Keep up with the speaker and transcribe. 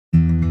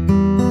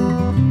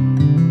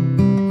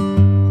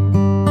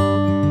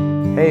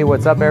Hey,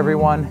 what's up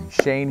everyone?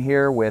 Shane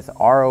here with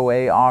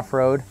ROA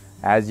Off-Road.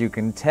 As you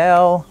can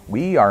tell,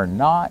 we are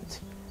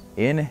not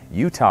in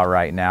Utah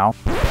right now.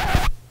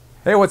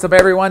 Hey, what's up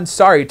everyone?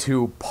 Sorry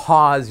to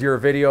pause your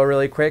video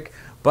really quick,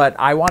 but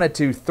I wanted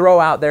to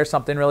throw out there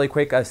something really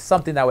quick,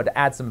 something that would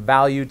add some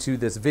value to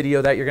this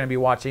video that you're going to be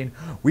watching.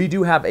 We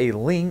do have a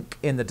link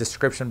in the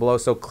description below,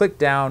 so click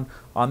down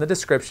on the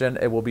description.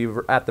 It will be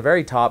at the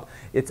very top.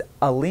 It's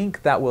a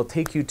link that will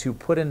take you to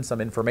put in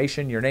some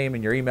information, your name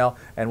and your email,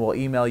 and we'll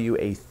email you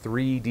a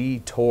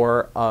 3D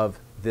tour of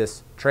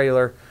this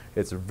trailer.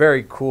 It's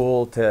very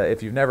cool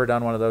if you've never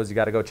done one of those, you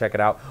got to go check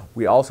it out.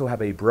 We also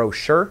have a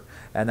brochure,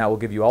 and that will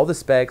give you all the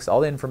specs,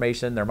 all the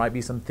information. There might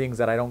be some things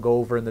that I don't go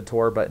over in the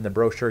tour, but in the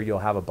brochure you'll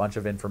have a bunch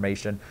of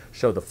information,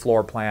 show the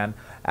floor plan,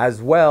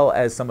 as well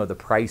as some of the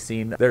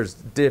pricing. There's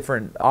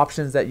different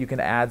options that you can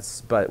add,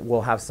 but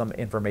we'll have some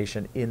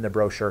information in the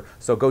brochure.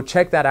 So go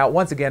check that out.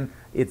 Once again,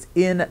 it's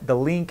in the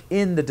link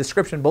in the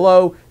description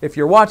below. If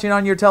you're watching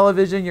on your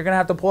television, you're gonna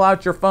have to pull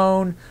out your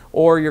phone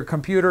or your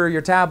computer or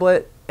your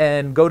tablet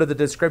and go to the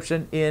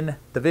description in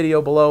the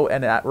video below,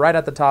 and right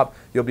at the top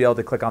you'll be able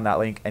to click on that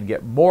link and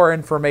get more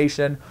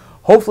information.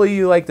 Hopefully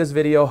you like this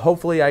video.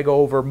 Hopefully I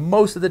go over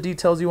most of the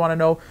details you want to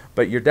know,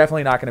 but you're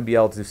definitely not going to be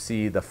able to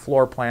see the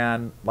floor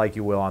plan like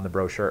you will on the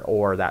brochure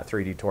or that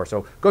 3D tour.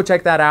 So go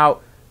check that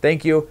out.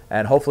 Thank you,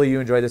 and hopefully you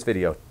enjoy this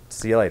video.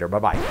 See you later.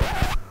 Bye-bye.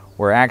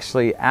 We're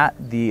actually at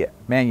the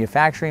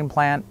manufacturing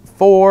plant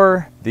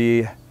for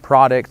the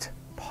product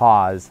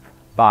Pause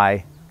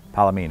by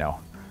Palomino.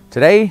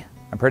 Today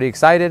I'm pretty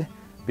excited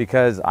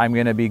because I'm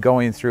going to be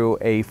going through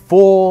a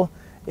full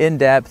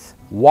in-depth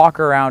walk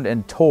around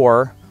and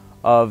tour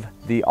of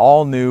the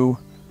all-new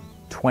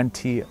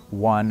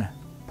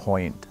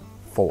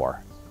 21.4.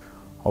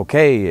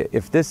 Okay,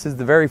 if this is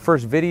the very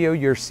first video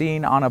you're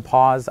seeing on a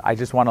Pause, I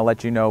just want to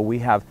let you know we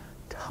have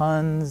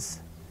tons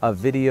of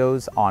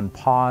videos on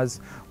Pause.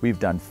 We've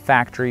done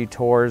factory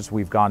tours,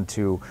 we've gone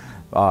to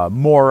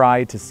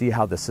Morai to see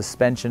how the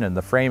suspension and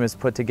the frame is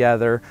put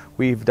together.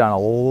 We've done a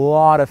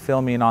lot of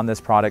filming on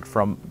this product,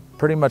 from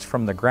pretty much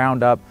from the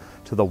ground up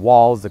to the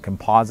walls, the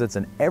composites,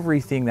 and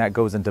everything that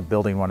goes into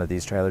building one of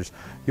these trailers.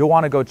 You'll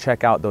want to go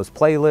check out those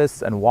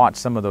playlists and watch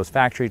some of those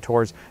factory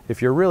tours.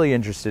 If you're really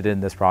interested in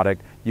this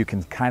product, you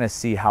can kind of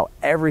see how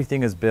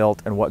everything is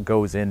built and what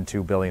goes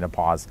into building a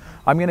Pause.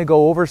 I'm going to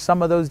go over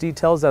some of those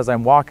details as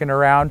I'm walking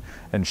around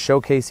and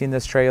showcasing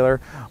this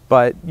trailer.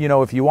 But you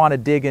know, if you want to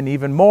dig in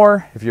even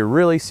more, if you're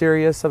really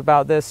serious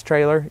about this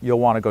trailer, you'll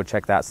want to go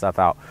check that stuff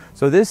out.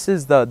 So this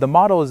is the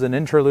model is an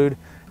Interlude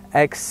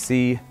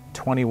XC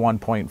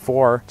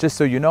 21.4. Just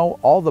so you know,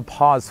 all the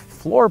Pause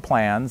floor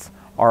plans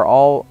are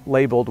all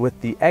labeled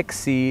with the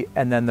XC,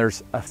 and then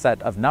there's a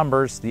set of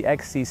numbers. The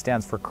XC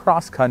stands for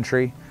cross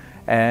country,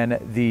 and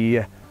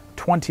the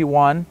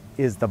 21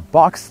 is the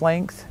box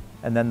length,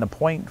 and then the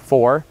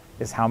 0.4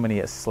 is how many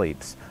it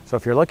sleeps. So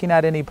if you're looking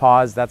at any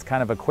Pause, that's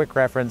kind of a quick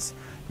reference.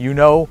 You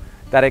know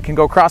that it can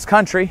go cross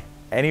country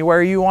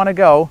anywhere you want to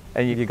go,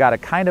 and you got a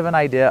kind of an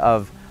idea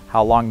of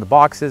how long the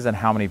box is and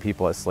how many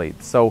people it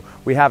sleeps. So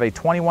we have a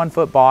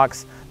 21-foot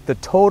box. The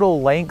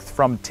total length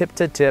from tip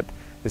to tip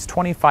is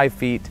 25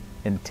 feet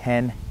and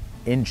 10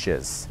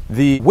 inches.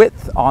 The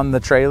width on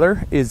the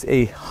trailer is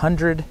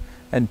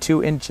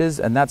 102 inches,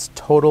 and that's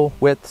total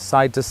width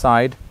side to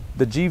side.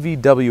 The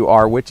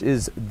GVWR, which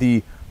is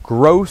the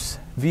gross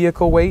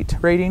vehicle weight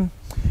rating,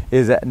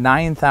 is at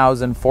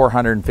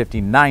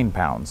 9,459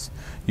 pounds.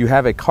 You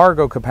have a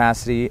cargo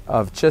capacity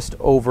of just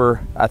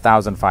over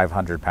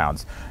 1,500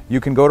 pounds.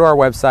 You can go to our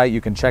website, you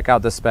can check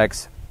out the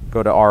specs,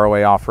 go to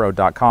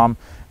roaoffroad.com,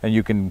 and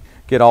you can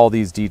get all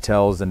these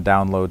details and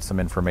download some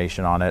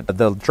information on it.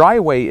 The dry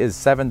weight is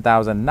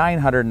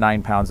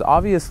 7,909 pounds.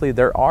 Obviously,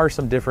 there are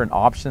some different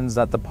options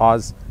that the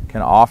Pause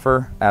can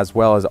offer, as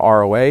well as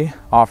ROA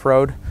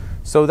Off-Road.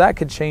 So that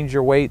could change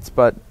your weights,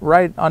 but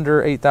right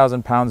under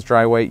 8,000 pounds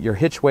dry weight. Your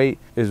hitch weight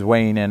is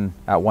weighing in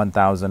at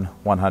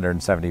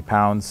 1,170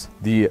 pounds.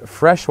 The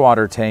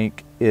freshwater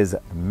tank is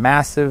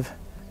massive,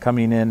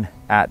 coming in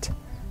at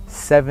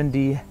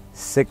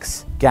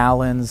 76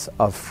 gallons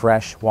of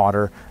fresh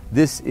water.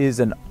 This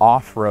is an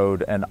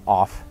off-road and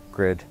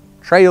off-grid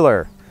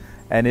trailer,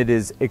 and it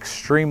is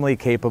extremely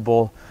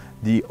capable.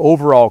 The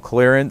overall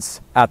clearance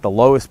at the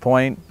lowest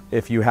point,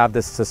 if you have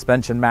this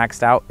suspension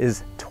maxed out,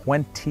 is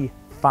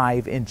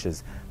 25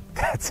 inches.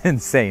 That's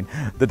insane.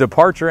 The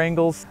departure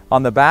angles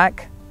on the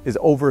back is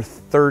over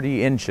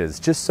 30 inches.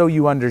 Just so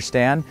you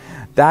understand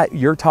that,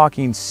 you're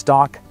talking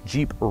stock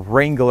Jeep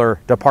Wrangler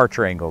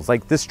departure angles.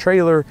 Like, this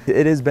trailer,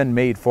 it has been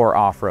made for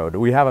off-road.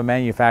 We have a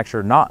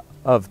manufacturer, not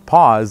of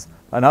Pause,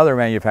 another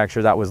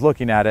manufacturer that was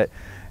looking at it,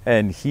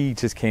 and he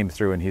just came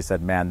through and he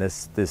said, man,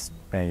 this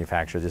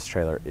manufacturer, this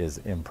trailer is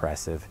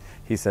impressive.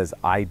 He says,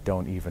 I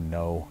don't even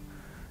know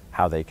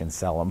how they can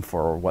sell them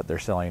for what they're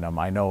selling them.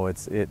 I know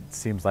it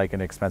seems like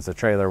an expensive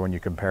trailer when you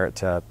compare it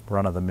to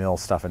run-of-the-mill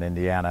stuff in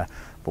Indiana,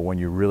 but when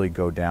you really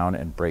go down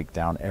and break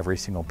down every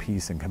single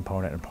piece and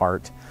component and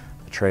part,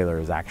 the trailer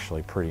is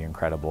actually pretty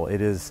incredible.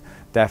 It is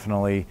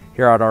definitely,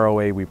 here at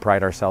ROA, we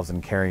pride ourselves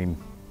in carrying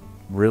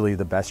really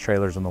the best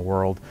trailers in the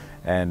world,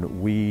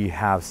 and we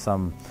have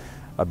some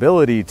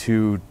ability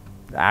to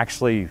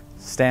actually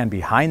stand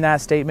behind that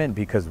statement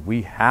because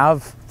we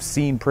have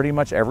seen pretty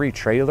much every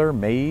trailer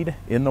made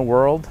in the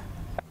world.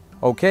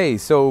 Okay,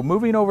 so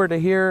moving over to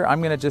here,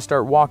 I'm gonna just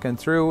start walking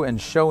through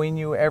and showing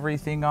you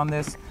everything on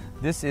this.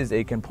 This is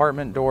a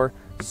compartment door,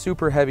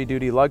 super heavy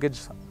duty luggage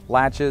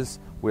latches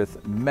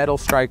with metal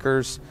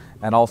strikers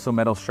and also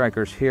metal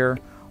strikers here.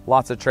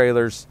 Lots of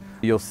trailers.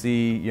 You'll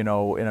see, you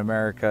know, in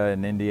America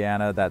and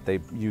Indiana that they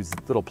use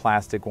little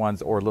plastic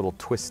ones or little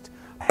twist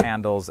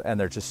handles, and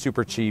they're just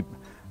super cheap.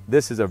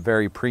 This is a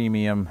very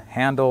premium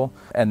handle,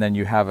 and then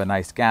you have a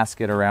nice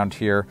gasket around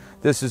here.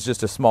 This is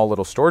just a small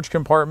little storage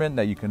compartment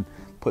that you can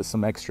put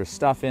some extra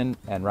stuff in,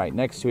 and right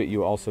next to it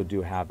you also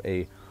do have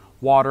a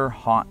water,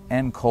 hot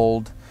and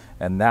cold,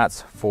 and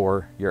that's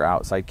for your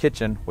outside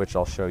kitchen, which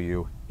I'll show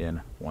you in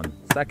 1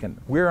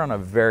 second. We're on a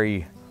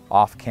very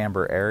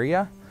off-camber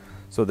area,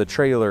 so the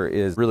trailer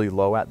is really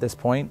low at this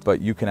point,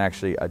 but you can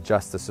actually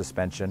adjust the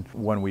suspension.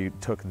 When we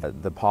took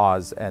the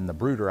pause and the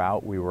brooder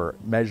out, we were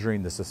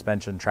measuring the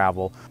suspension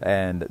travel,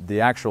 and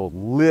the actual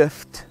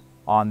lift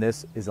on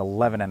this is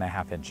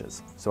 11.5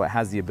 inches. So it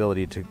has the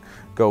ability to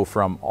go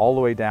from all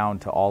the way down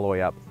to all the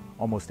way up,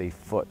 almost a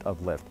foot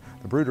of lift.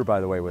 The brooder, by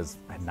the way, was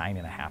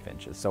 9.5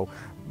 inches. So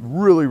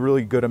really,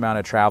 really good amount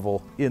of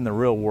travel. In the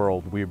real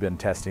world, we've been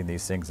testing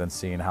these things and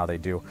seeing how they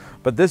do.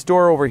 But this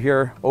door over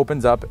here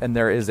opens up, and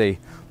there is a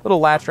little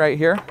latch right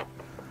here,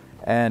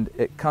 and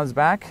it comes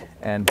back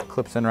and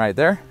clips in right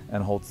there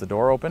and holds the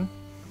door open.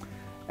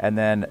 And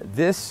then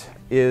this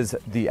is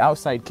the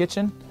outside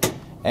kitchen.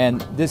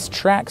 And this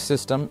track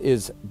system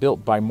is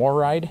built by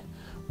MORryde,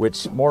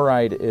 which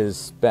MORryde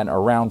has been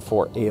around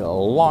for a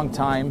long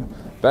time,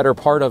 better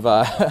part of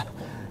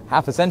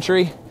half a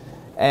century,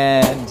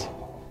 and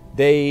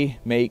they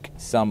make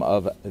some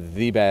of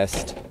the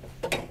best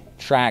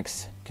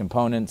tracks,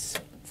 components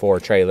for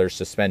trailers,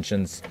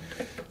 suspensions.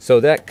 So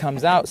that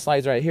comes out,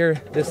 slides right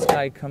here. This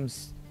guy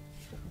comes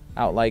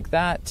out like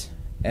that,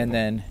 and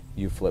then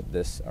you flip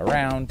this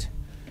around,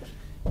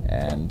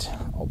 and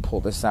I'll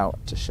pull this out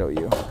to show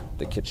you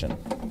the kitchen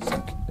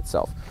sink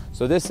itself.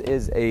 So this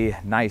is a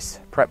nice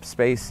prep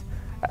space.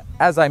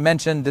 As I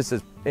mentioned, this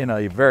is in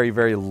a very,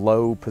 very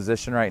low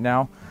position right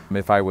now.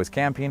 If I was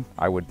camping,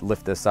 I would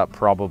lift this up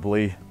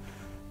probably,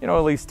 you know,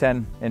 at least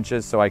 10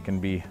 inches so I can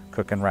be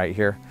cooking right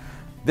here.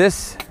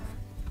 This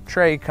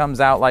tray comes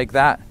out like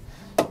that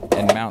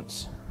and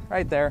mounts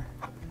right there.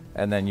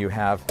 And then you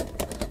have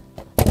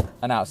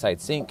an outside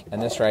sink,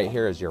 and this right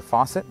here is your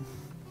faucet.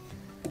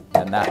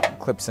 And that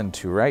clips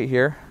into right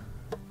here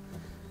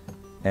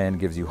and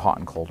gives you hot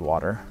and cold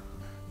water.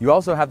 You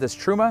also have this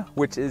Truma,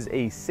 which is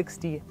a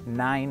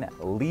 69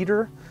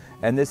 liter,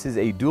 and this is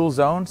a dual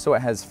zone, so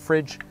it has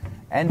fridge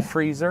and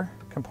freezer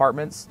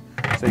compartments.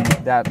 So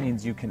that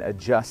means you can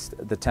adjust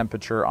the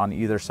temperature on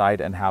either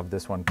side and have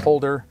this one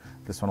colder,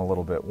 this one a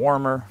little bit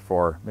warmer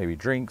for maybe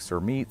drinks or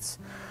meats,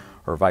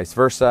 or vice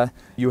versa.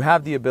 You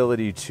have the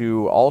ability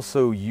to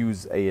also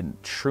use a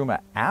Truma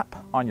app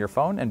on your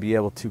phone and be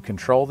able to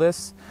control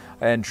this.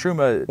 And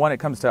Truma, when it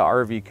comes to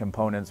RV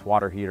components,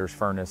 water heaters,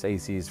 furnace,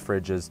 ACs,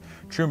 fridges,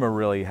 Truma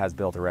really has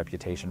built a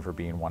reputation for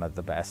being one of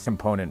the best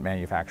component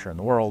manufacturers in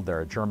the world.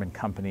 They're a German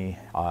company.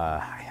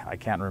 I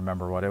can't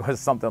remember what it was,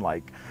 something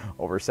like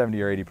over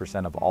 70 or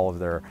 80% of all of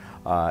their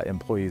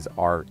employees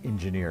are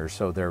engineers.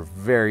 So they're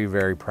very,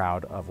 very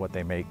proud of what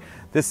they make.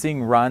 This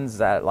thing runs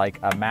at like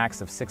a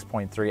max of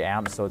 6.3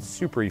 amps, so it's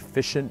super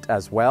efficient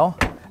as well.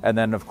 And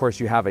then of course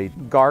you have a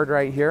guard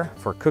right here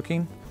for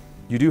cooking.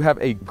 You do have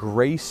a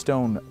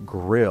Greystone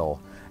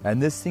grill,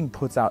 and this thing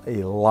puts out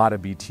a lot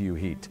of BTU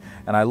heat.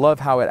 And I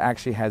love how it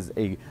actually has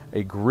a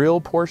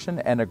grill portion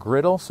and a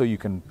griddle, so you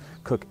can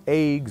cook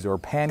eggs or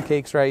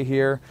pancakes right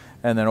here.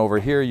 And then over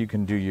here you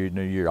can do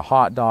your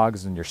hot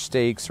dogs and your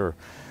steaks or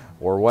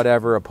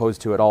whatever,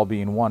 opposed to it all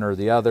being one or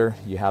the other.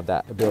 You have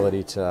that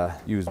ability to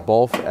use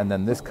both. And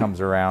then this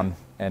comes around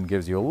and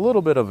gives you a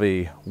little bit of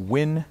a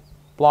wind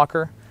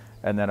blocker.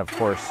 And then of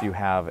course you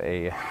have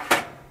a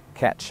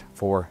catch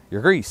for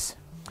your grease.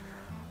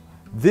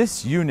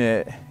 This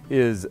unit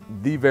is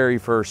the very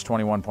first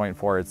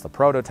 21.4. It's the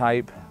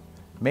prototype.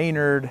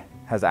 Maynard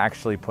has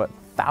actually put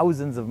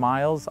thousands of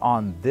miles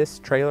on this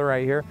trailer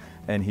right here,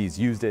 and he's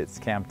used it, it's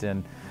camped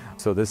in.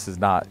 So this is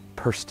not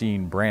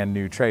pristine, brand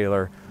new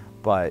trailer,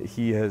 but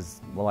he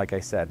has, well, like I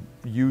said,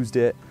 used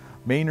it.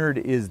 Maynard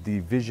is the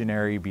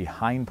visionary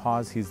behind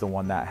Pause. He's the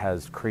one that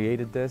has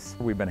created this.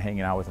 We've been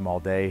hanging out with him all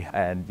day,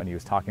 and when he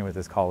was talking with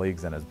his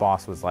colleagues, and his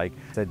boss was like,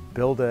 said,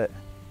 build it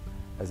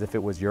as if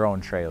it was your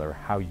own trailer,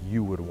 how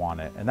you would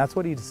want it. And that's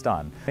what he's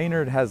done.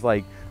 Maynard has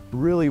like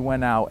really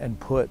went out and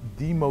put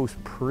the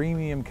most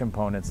premium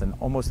components and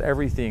almost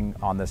everything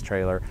on this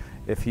trailer.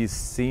 If he's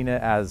seen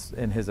it as,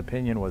 in his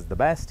opinion, was the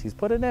best, he's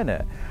put it in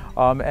it.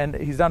 And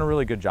he's done a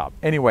really good job.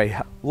 Anyway,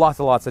 lots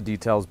of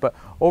details. But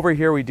over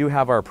here we do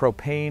have our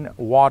propane,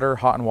 water,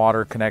 hot and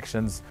water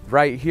connections.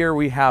 Right here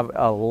we have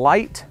a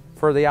light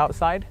for the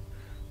outside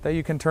that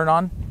you can turn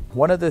on.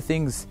 One of the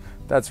things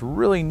that's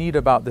really neat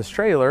about this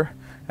trailer,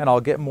 and I'll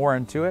get more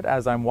into it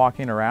as I'm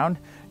walking around,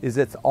 is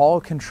it's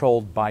all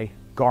controlled by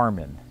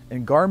Garmin.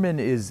 And Garmin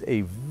is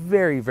a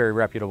very, very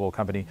reputable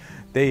company.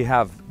 They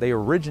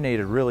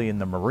originated really in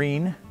the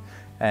marine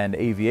and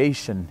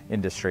aviation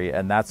industry,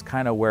 and that's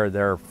kind of where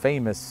they're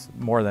famous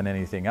more than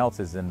anything else,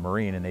 is in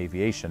marine and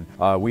aviation.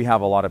 We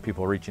have a lot of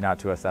people reaching out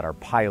to us that are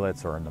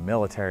pilots or in the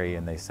military,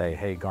 and they say,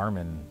 hey,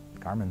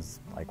 Garmin's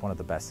like one of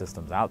the best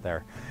systems out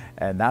there.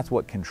 And that's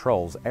what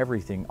controls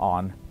everything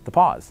on the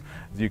Pause.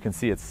 As you can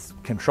see, it's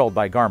controlled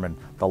by Garmin.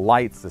 The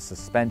lights, the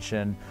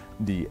suspension,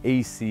 the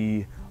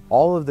AC,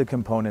 all of the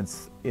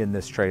components in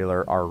this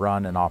trailer are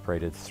run and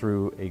operated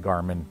through a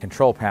Garmin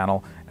control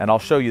panel, and I'll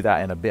show you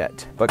that in a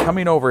bit. But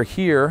coming over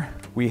here,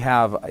 we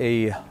have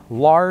a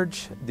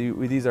large,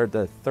 these are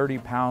the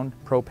 30-pound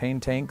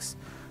propane tanks.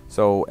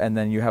 So, and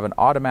then you have an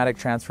automatic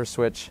transfer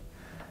switch.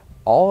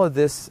 All of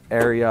this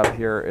area up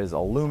here is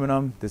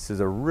aluminum. This is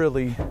a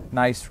really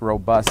nice,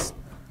 robust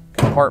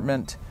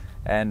compartment.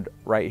 And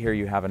right here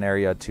you have an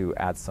area to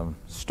add some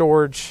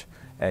storage,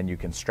 and you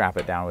can strap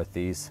it down with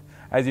these.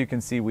 As you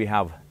can see, we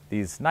have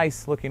these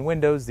nice looking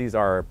windows. These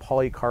are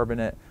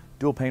polycarbonate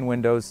dual pane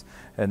windows,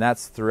 and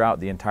that's throughout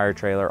the entire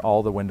trailer.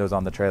 All the windows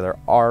on the trailer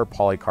are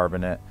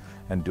polycarbonate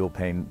and dual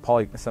pane.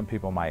 Some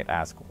people might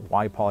ask,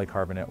 why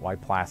polycarbonate, why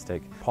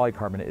plastic?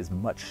 Polycarbonate is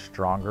much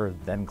stronger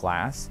than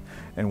glass,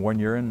 and when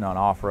you're in an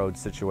off-road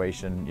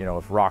situation, you know,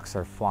 if rocks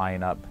are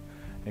flying up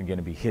and going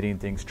to be hitting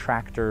things,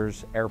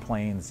 tractors,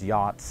 airplanes,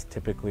 yachts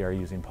typically are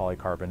using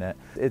polycarbonate.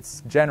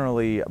 It's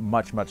generally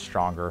much, much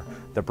stronger.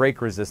 The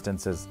brake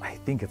resistance is, I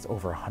think it's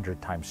over 100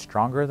 times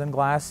stronger than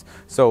glass.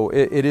 So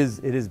it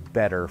is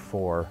better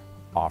for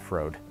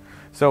off-road.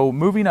 So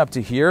moving up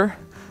to here,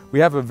 we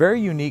have a very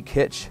unique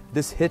hitch.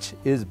 This hitch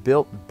is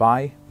built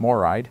by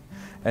MORryde,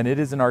 and it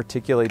is an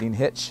articulating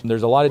hitch.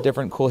 There's a lot of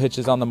different cool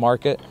hitches on the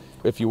market.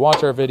 If you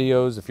watch our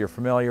videos, if you're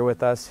familiar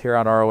with us here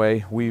on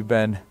ROA, we've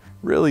been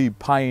really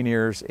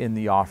pioneers in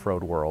the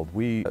off-road world.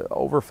 We,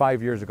 over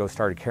 5 years ago,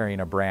 started carrying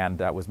a brand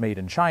that was made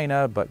in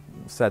China, but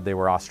said they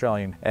were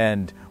Australian.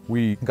 And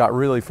we got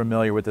really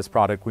familiar with this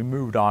product. We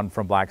moved on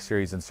from Black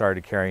Series and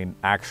started carrying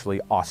actually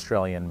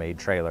Australian-made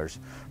trailers,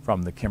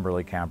 from the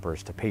Kimberly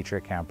campers to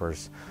Patriot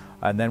campers.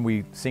 And then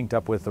we synced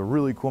up with a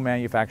really cool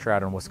manufacturer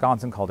out in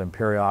Wisconsin called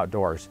Imperial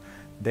Outdoors.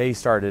 They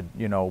started,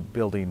 you know,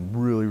 building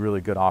really, really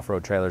good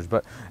off-road trailers.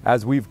 But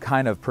as we've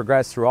kind of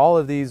progressed through all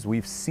of these,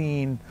 we've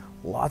seen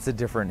lots of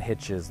different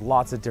hitches,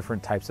 lots of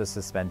different types of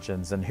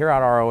suspensions. And here at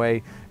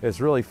ROA, it's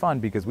really fun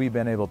because we've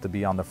been able to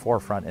be on the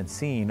forefront and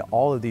seeing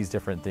all of these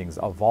different things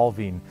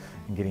evolving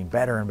and getting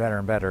better and better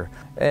and better.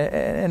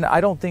 And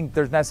I don't think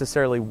there's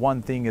necessarily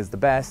one thing is the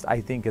best. I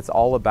think it's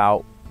all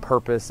about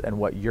purpose and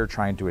what you're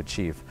trying to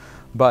achieve.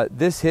 But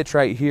this hitch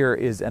right here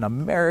is an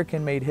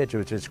American-made hitch,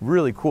 which is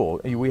really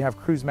cool. We have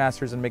Cruise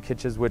Masters and Mick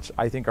hitches, which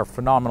I think are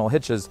phenomenal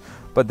hitches,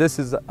 but this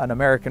is an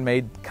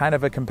American-made, kind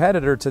of a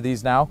competitor to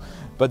these now.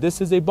 But this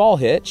is a ball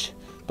hitch,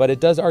 but it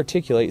does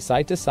articulate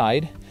side to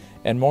side,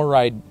 and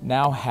MORryde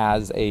now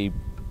has a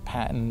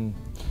patent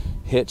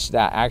hitch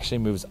that actually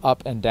moves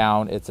up and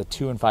down. It's a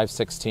 2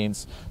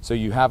 5/16, so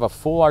you have a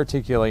full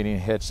articulating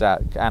hitch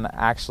that can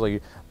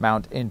actually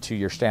mount into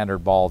your standard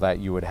ball that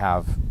you would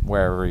have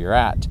wherever you're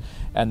at.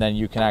 And then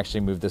you can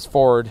actually move this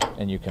forward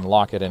and you can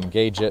lock it and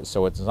engage it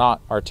so it's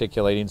not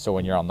articulating, so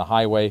when you're on the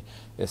highway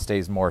it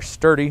stays more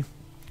sturdy.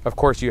 Of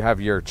course, you have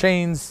your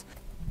chains,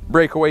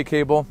 breakaway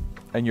cable,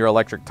 and your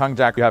electric tongue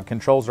jack. You have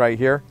controls right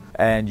here,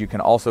 and you can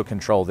also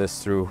control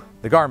this through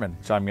the Garmin,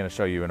 which I'm going to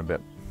show you in a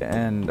bit.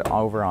 And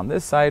over on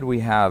this side we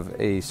have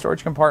a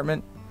storage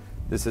compartment.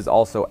 This is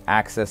also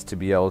access to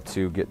be able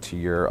to get to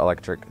your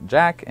electric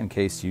jack in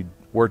case you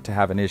were to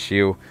have an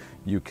issue.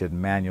 You could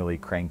manually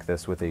crank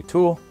this with a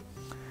tool.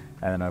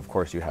 And then of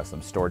course you have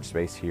some storage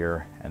space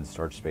here and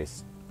storage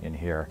space in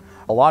here.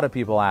 A lot of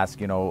people ask,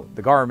 you know,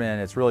 the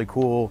Garmin, it's really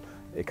cool.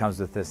 It comes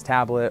with this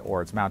tablet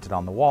or it's mounted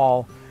on the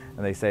wall.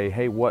 And they say,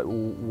 hey,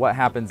 what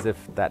happens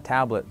if that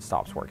tablet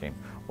stops working?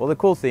 Well, the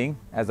cool thing,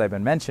 as I've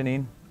been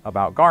mentioning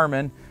about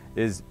Garmin,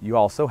 is you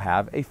also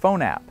have a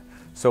phone app.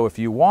 So if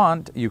you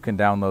want, you can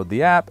download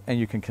the app and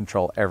you can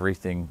control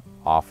everything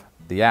off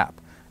the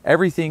app.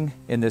 Everything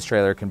in this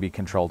trailer can be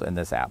controlled in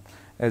this app.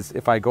 As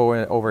if I go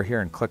over here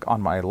and click on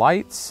my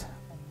lights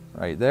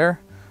right there,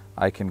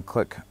 I can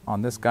click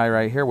on this guy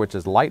right here, which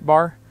is light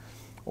bar,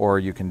 or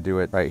you can do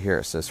it right here.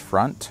 It says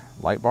front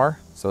light bar.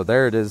 So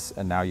there it is.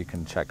 And now you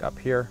can check up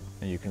here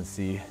and you can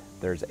see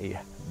there's a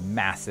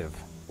massive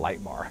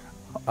light bar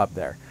up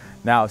there.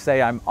 Now,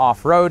 say I'm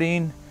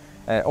off-roading,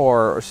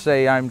 or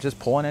say I'm just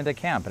pulling into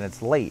camp and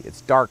it's late, it's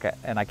dark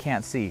and I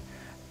can't see.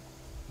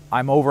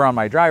 I'm over on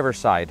my driver's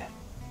side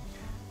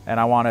and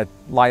I want to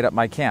light up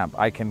my camp.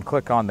 I can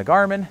click on the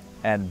Garmin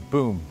and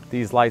boom,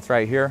 these lights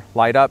right here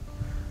light up,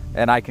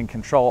 and I can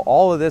control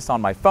all of this on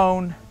my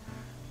phone,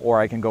 or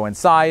I can go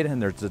inside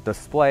and there's a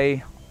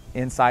display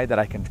inside that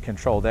I can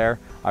control there.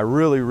 I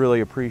really,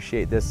 really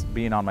appreciate this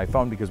being on my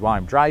phone because while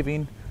I'm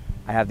driving,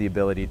 I have the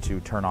ability to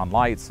turn on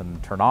lights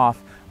and turn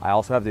off. I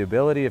also have the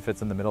ability, if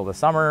it's in the middle of the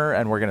summer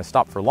and we're gonna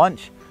stop for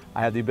lunch,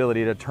 I have the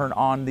ability to turn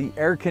on the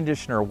air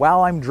conditioner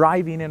while I'm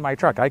driving in my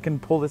truck. I can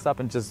pull this up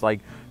and just like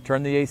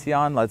turn the AC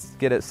on. Let's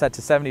get it set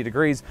to 70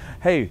 degrees.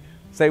 Hey,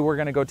 say we're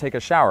gonna go take a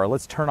shower.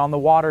 Let's turn on the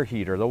water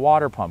heater, the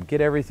water pump, get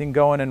everything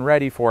going and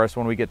ready for us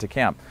when we get to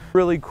camp.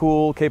 Really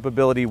cool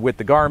capability with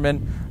the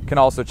Garmin. Can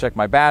also check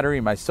my battery,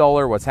 my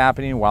solar, what's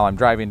happening while I'm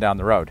driving down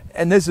the road.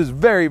 And this is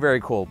very, very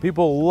cool.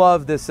 People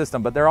love this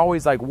system, but they're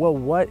always like, well,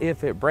 what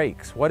if it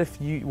breaks? What if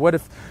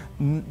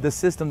the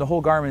system, the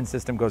whole Garmin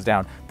system goes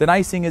down? The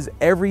nice thing is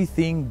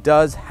everything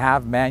does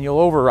have manual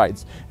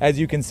overrides. As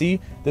you can see,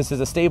 this is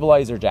a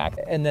stabilizer jack.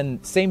 And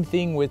then same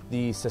thing with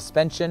the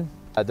suspension.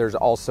 There's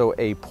also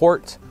a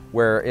port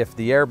where if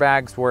the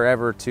airbags were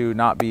ever to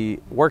not be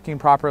working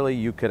properly,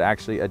 you could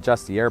actually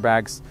adjust the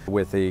airbags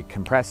with a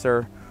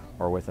compressor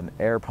or with an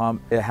air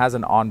pump. It has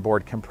an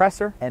onboard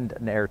compressor and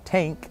an air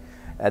tank,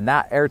 and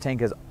that air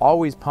tank is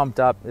always pumped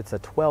up. It's a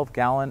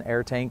 12-gallon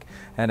air tank,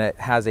 and it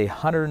has a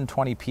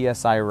 120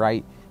 PSI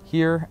right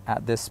here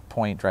at this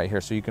point right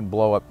here. So you can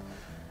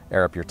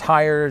air up your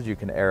tires, you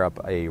can air up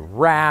a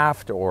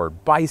raft or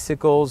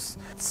bicycles.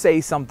 Say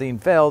something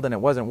failed and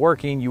it wasn't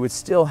working, you would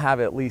still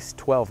have at least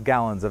 12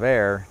 gallons of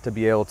air to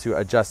be able to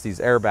adjust these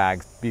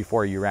airbags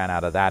before you ran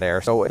out of that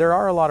air. So there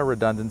are a lot of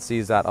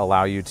redundancies that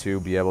allow you to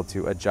be able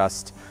to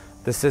adjust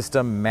the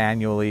system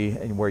manually,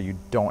 and where you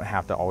don't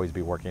have to always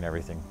be working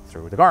everything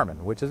through the Garmin,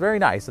 which is very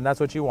nice. And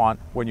that's what you want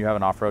when you have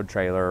an off-road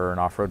trailer or an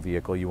off-road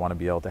vehicle. You want to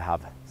be able to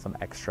have some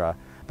extra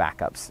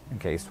backups in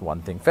case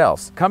one thing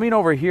fails. Coming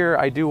over here,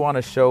 I do want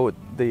to show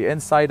the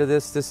inside of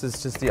this. This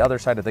is just the other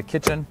side of the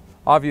kitchen.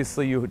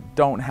 Obviously, you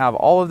don't have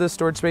all of this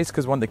storage space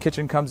because when the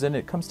kitchen comes in,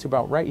 it comes to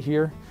about right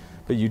here.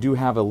 But you do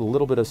have a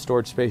little bit of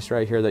storage space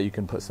right here that you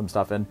can put some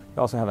stuff in.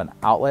 You also have an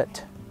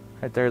outlet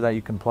right there that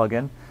you can plug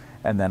in,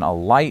 and then a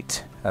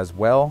light as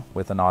well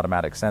with an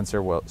automatic sensor,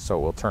 so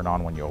it will turn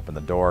on when you open the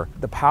door.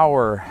 The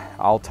power,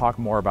 I'll talk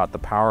more about the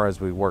power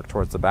as we work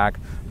towards the back,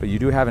 but you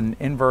do have an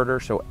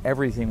inverter, so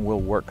everything will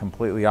work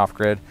completely off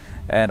grid.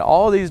 And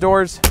all of these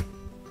doors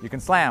you can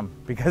slam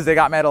because they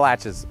got metal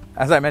latches,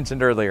 as I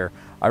mentioned earlier.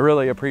 I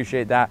really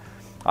appreciate that.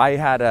 I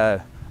had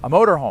a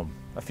motorhome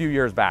a few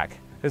years back.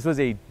 This was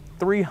a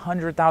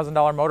 $300,000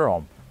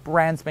 motorhome,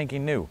 brand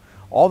spanking new.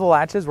 All the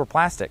latches were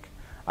plastic.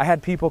 I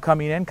had people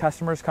coming in,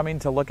 customers coming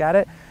to look at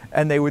it,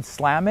 and they would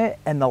slam it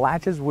and the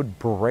latches would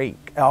break.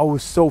 Oh, it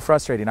was so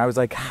frustrating. I was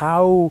like,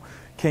 how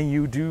can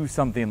you do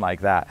something like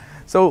that?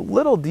 So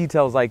little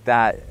details like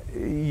that,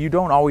 you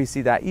don't always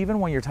see that, even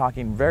when you're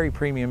talking very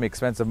premium,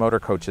 expensive motor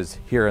coaches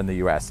here in the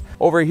US.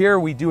 Over here,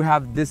 we do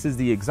have, this is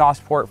the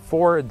exhaust port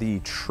for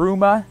the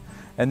Truma,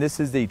 and this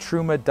is the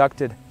Truma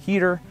ducted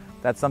heater.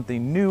 That's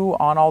something new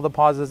on all the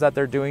pauses that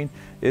they're doing,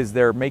 is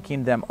they're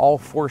making them all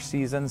 4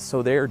 seasons.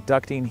 So they're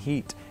ducting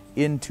heat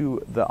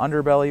into the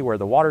underbelly where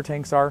the water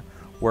tanks are,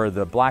 where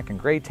the black and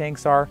gray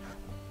tanks are.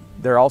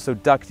 They're also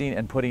ducting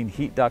and putting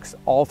heat ducts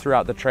all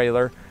throughout the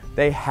trailer.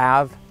 They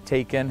have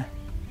taken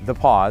the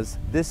pause,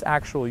 this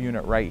actual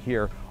unit right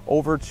here,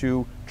 over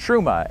to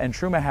Truma, and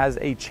Truma has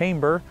a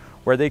chamber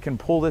where they can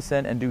pull this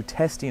in and do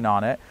testing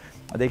on it.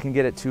 They can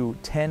get it to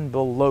 10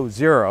 below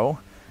 0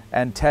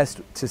 and test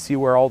to see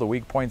where all the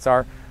weak points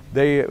are.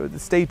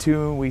 Stay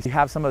tuned, we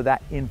have some of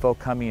that info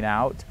coming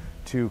out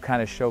to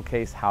kind of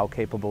showcase how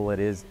capable it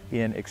is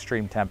in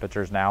extreme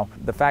temperatures now.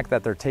 The fact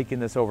that they're taking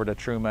this over to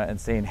Truma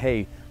and saying,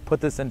 hey, put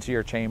this into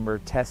your chamber,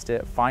 test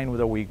it, find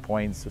the weak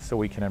points so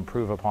we can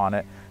improve upon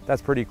it.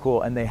 That's pretty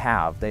cool, and they've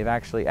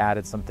actually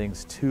added some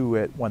things to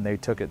it when they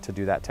took it to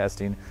do that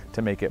testing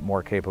to make it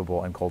more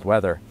capable in cold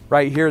weather.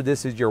 Right here,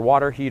 this is your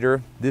water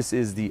heater. This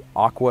is the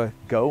Aqua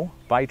Go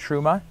by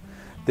Truma.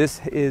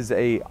 This is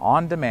a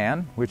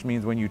on-demand, which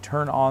means when you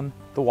turn on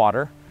the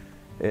water,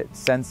 it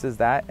senses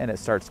that and it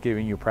starts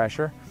giving you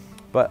pressure.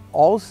 But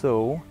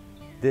also,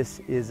 this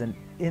is an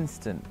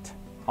instant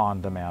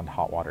on-demand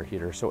hot water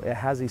heater. So it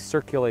has a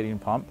circulating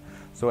pump.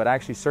 So it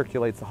actually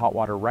circulates the hot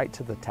water right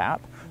to the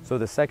tap. So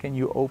the second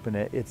you open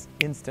it, it's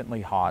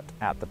instantly hot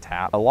at the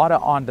tap. A lot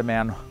of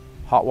on-demand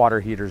hot water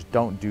heaters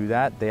don't do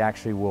that. They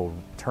actually will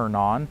turn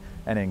on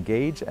and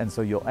engage. And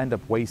so you'll end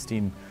up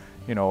wasting,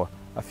 a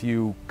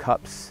few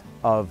cups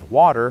of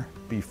water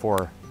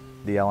before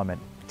the element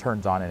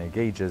turns on and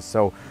engages.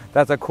 So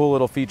that's a cool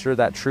little feature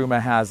that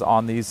Truma has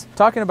on these.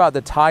 Talking about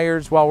the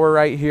tires while we're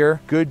right here,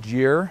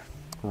 Goodyear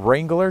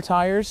Wrangler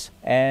tires,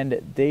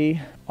 and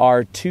they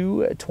are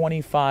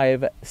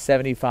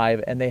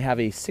 225/75, and they have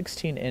a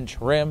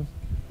 16-inch rim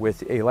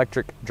with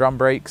electric drum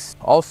brakes.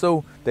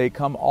 Also, they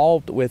come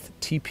all with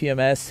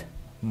TPMS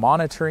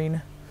monitoring.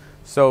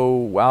 So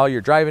while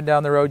you're driving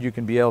down the road, you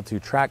can be able to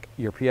track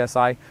your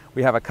PSI.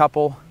 We have a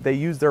couple, they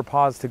use their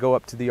paws to go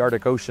up to the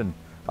Arctic Ocean,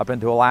 up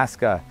into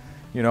Alaska.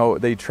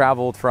 They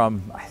traveled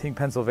from, I think,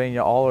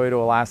 Pennsylvania all the way to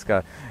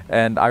Alaska.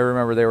 And I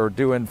remember they were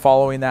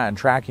following that and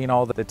tracking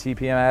all the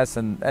TPMS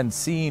and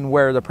seeing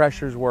where the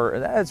pressures were.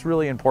 And that's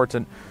really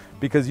important,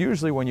 because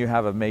usually when you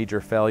have a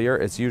major failure,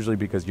 it's usually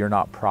because you're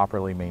not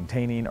properly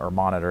maintaining or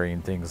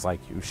monitoring things like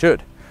you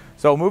should.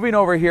 So moving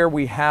over here,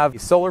 we have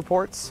solar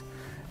ports,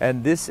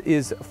 and this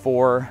is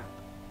for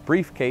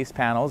briefcase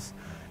panels.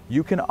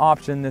 You can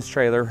option this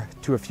trailer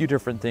to a few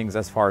different things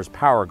as far as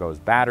power goes,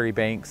 battery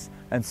banks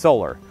and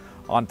solar.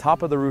 On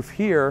top of the roof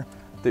here,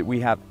 that we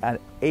have an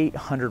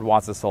 800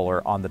 watts of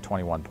solar on the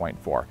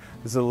 21.4.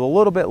 This is a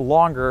little bit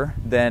longer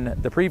than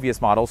the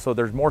previous model, so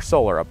there's more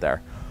solar up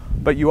there.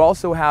 But you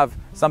also have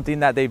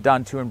something that they've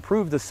done to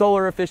improve the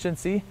solar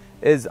efficiency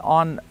is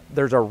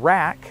there's a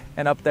rack,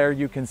 and up there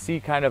you can see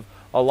kind of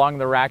along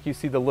the rack, you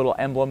see the little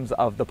emblems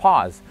of the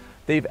paws.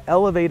 They've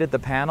elevated the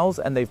panels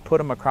and they've put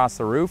them across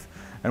the roof.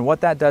 And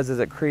what that does is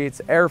it creates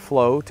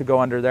airflow to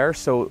go under there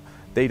so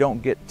they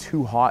don't get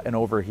too hot and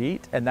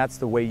overheat. And that's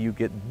the way you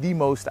get the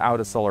most out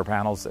of solar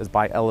panels, is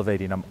by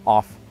elevating them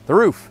off the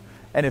roof.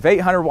 And if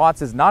 800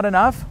 watts is not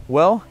enough,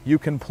 well, you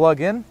can plug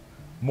in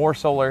more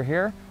solar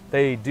here.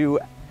 They do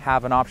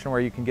have an option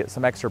where you can get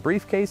some extra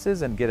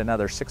briefcases and get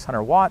another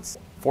 600 watts,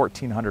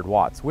 1400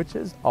 watts, which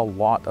is a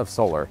lot of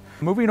solar.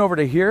 Moving over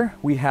to here,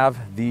 we have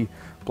the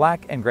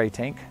black and gray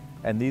tank,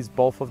 and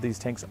both of these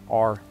tanks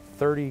are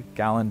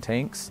 30-gallon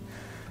tanks.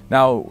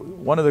 Now,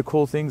 one of the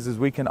cool things is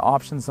we can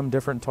option some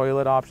different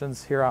toilet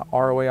options here at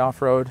ROA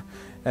Off-Road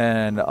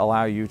and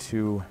allow you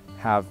to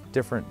have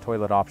different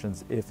toilet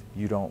options if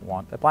you don't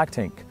want a black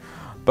tank.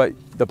 But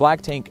the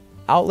black tank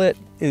outlet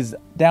is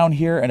down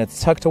here and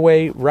it's tucked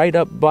away right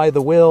up by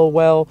the wheel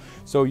well,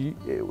 so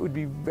it would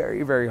be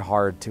very, very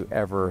hard to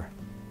ever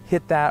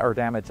hit that or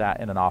damage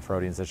that in an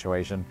off-roading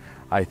situation.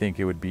 I think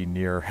it would be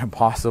near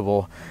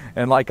impossible.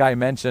 And like I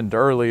mentioned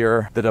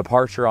earlier, the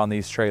departure on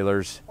these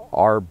trailers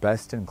are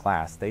best in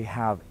class. They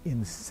have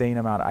insane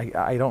amount.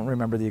 I don't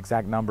remember the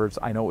exact numbers.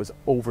 I know it was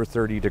over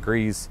 30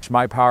 degrees.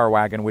 My Power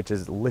Wagon, which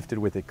is lifted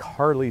with a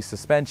Carly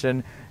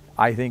suspension,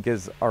 I think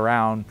is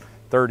around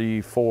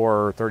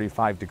 34,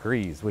 35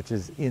 degrees, which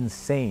is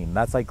insane.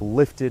 That's like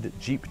lifted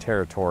Jeep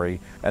territory.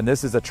 And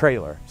this is a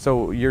trailer.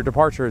 So your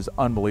departure is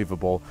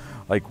unbelievable.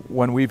 Like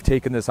when we've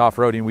taken this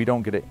off-roading, we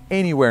don't get it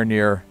anywhere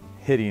near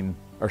hitting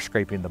or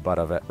scraping the butt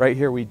of it. Right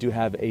here, we do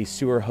have a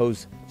sewer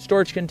hose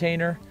storage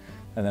container.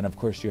 And then of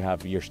course you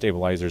have your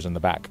stabilizers in the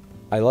back.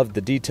 I love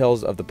the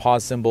details of the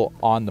pause symbol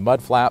on the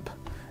mud flap.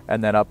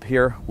 And then up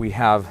here, we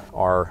have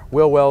our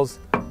wheel wells,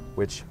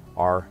 which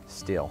are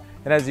steel.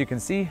 And as you can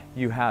see,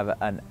 you have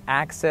an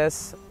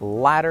access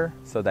ladder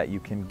so that you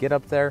can get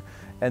up there.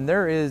 And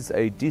there is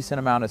a decent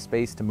amount of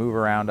space to move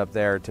around up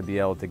there to be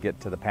able to get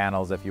to the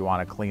panels if you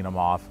want to clean them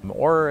off,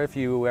 or if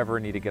you ever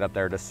need to get up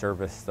there to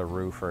service the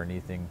roof or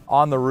anything.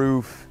 On the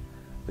roof,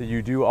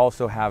 you do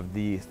also have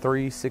the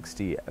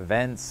 360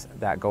 vents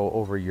that go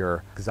over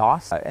your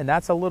exhaust. And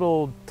that's a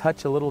little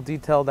touch, a little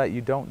detail that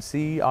you don't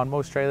see on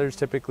most trailers.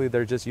 Typically,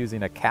 they're just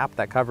using a cap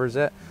that covers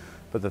it.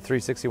 But the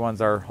 360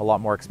 ones are a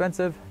lot more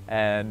expensive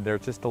and they're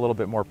just a little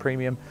bit more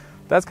premium.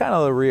 That's kind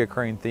of the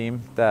reoccurring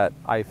theme that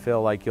I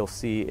feel like you'll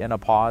see in a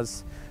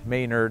pause.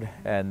 Maynard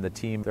and the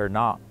team, they're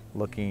not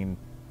looking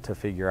to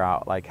figure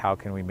out like, how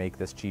can we make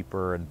this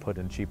cheaper and put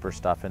in cheaper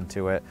stuff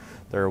into it.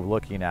 They're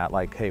looking at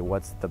like, hey,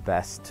 what's the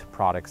best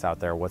products out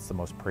there? What's the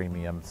most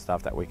premium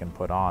stuff that we can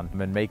put on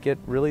and make it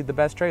really the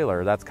best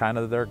trailer? That's kind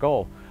of their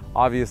goal.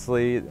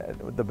 Obviously,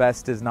 the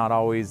best is not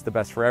always the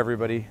best for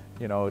everybody.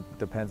 You know, it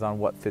depends on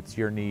what fits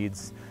your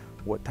needs,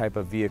 what type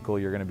of vehicle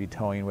you're going to be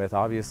towing with.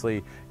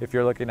 Obviously, if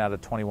you're looking at a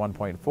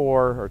 21.4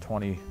 or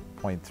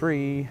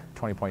 20.3,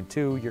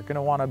 20.2, you're going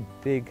to want a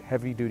big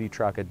heavy-duty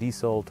truck, a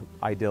diesel,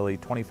 ideally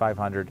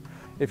 2500.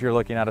 If you're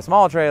looking at a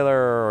small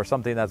trailer or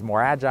something that's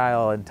more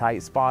agile in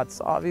tight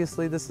spots,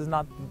 obviously this is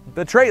not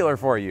the trailer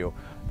for you.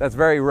 That's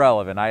very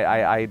relevant.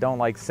 I don't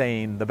like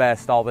saying the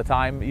best all the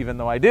time, even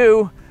though I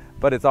do,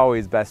 but it's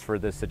always best for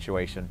this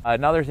situation.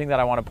 Another thing that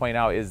I want to point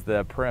out is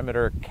the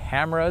perimeter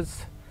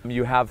cameras.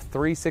 You have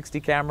 360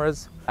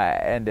 cameras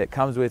and it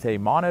comes with a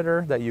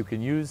monitor that you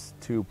can use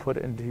to put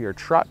into your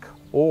truck,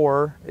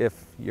 or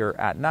if you're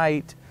at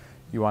night,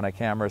 you want a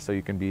camera so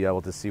you can be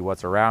able to see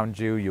what's around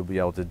you. You'll be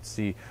able to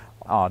see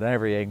on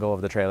every angle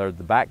of the trailer.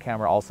 The back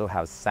camera also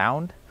has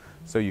sound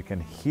so you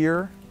can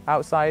hear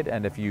outside,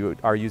 and if you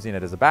are using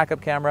it as a backup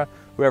camera,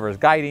 whoever is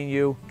guiding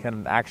you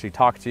can actually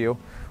talk to you,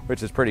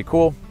 which is pretty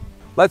cool.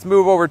 Let's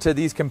move over to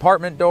these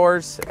compartment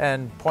doors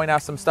and point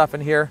out some stuff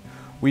in here.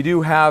 We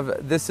do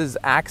have, this is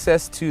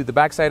access to the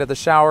backside of the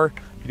shower.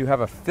 You do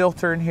have a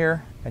filter in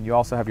here, and you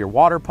also have your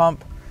water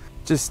pump.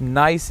 Just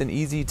nice and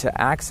easy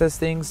to access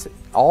things.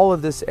 All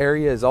of this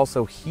area is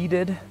also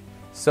heated,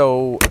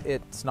 so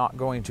it's not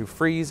going to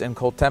freeze in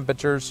cold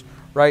temperatures.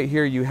 Right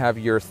here you have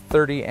your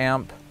 30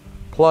 amp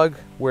plug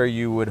where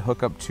you would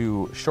hook up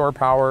to shore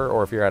power,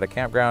 or if you're at a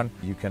campground,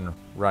 you can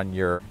run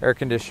your air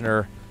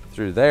conditioner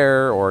through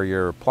there, or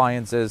your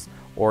appliances,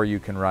 or you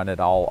can run it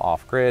all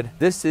off grid.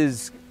 This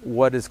is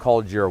what is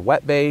called your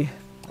wet bay.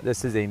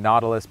 This is a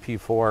Nautilus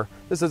P4.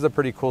 This is a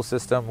pretty cool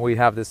system. We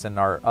have this in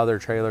our other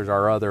trailers,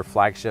 our other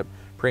flagship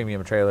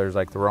premium trailers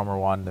like the Romer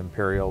One, the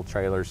Imperial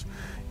trailers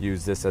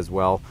use this as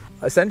well.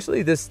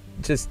 Essentially, this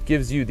just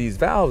gives you these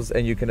valves,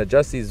 and you can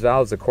adjust these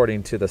valves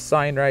according to the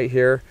sign right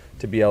here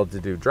to be able to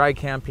do dry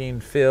camping,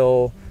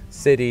 fill,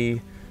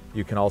 city.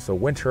 You can also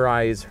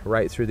winterize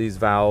right through these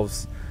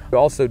valves. We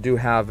also do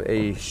have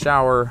a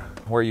shower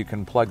where you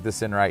can plug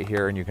this in right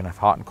here, and you can have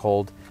hot and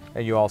cold.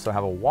 And you also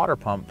have a water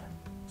pump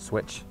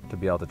switch to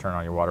be able to turn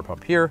on your water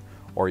pump here,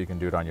 or you can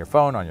do it on your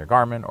phone, on your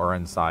Garmin, or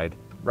inside.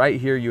 Right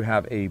here you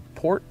have a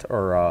port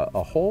or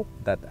a hole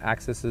that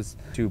accesses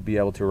to be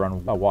able to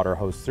run a water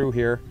hose through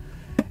here.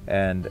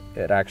 And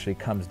it actually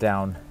comes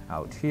down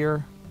out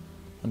here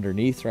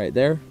underneath right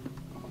there.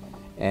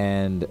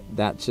 And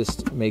that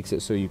just makes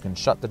it so you can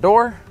shut the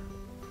door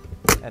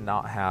and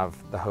not have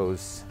the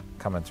hose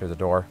coming through the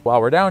door.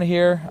 While we're down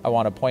here, I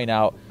want to point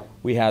out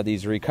we have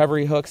these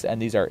recovery hooks,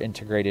 and these are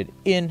integrated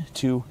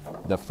into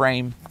the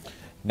frame.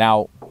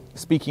 Now,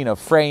 speaking of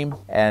frame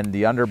and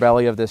the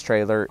underbelly of this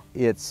trailer,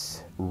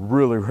 it's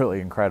really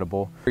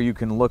incredible. You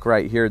can look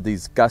right here,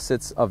 these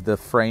gussets of the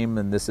frame,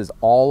 and this is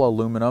all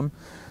aluminum.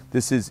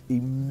 This is a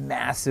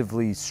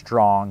massively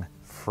strong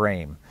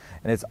frame,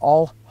 and it's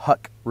all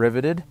huck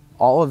riveted.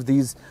 All of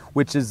these,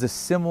 which is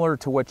similar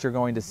to what you're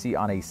going to see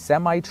on a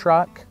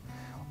semi-truck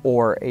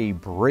or a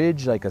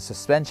bridge, like a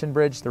suspension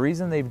bridge. The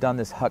reason they've done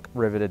this huck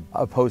riveted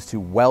opposed to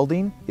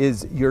welding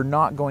is you're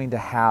not going to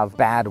have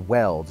bad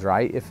welds,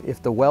 right?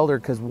 If the welder,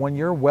 because when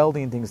you're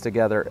welding things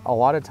together, a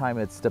lot of time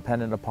it's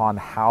dependent upon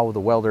how the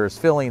welder is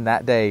feeling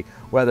that day,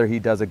 whether he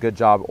does a good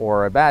job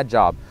or a bad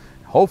job.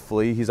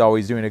 Hopefully he's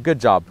always doing a good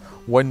job.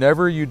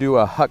 Whenever you do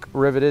a huck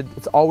riveted,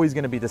 it's always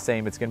gonna be the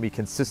same. It's gonna be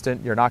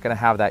consistent. You're not gonna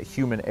have that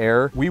human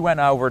error. We went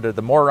over to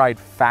the MORryde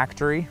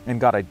factory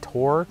and got a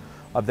tour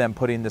of them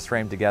putting this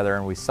frame together,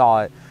 and we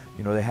saw it.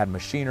 You know, they had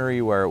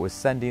machinery where it was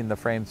sending the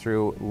frame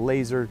through,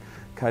 laser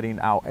cutting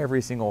out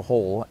every single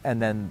hole,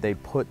 and then they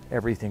put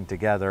everything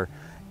together.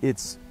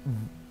 It's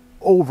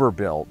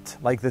overbuilt.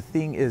 Like, the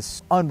thing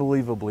is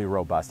unbelievably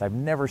robust. I've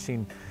never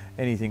seen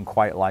anything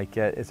quite like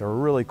it. It's a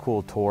really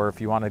cool tour.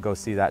 If you want to go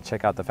see that,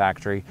 check out the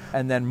factory.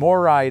 And then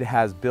MORryde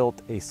has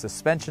built a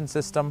suspension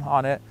system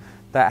on it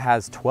that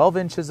has 12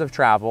 inches of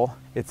travel.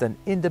 It's an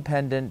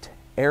independent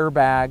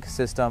airbag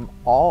system,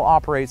 all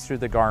operates through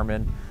the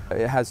Garmin.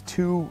 It has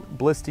 2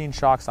 blisting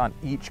shocks on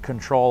each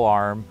control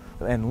arm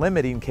and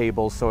limiting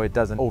cables so it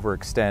doesn't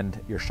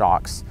overextend your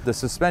shocks. The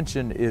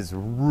suspension is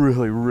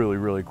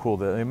really cool.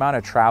 The amount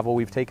of travel,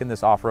 we've taken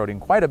this off-roading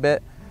quite a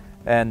bit,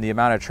 and the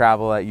amount of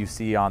travel that you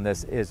see on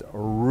this is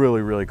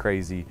really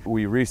crazy.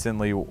 We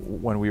recently,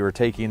 when we were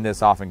taking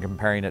this off and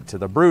comparing it to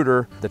the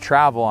Brooder, the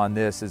travel on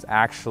this is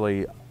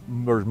actually,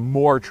 there's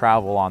more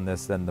travel on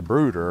this than the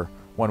Brooder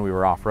when we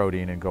were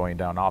off-roading and going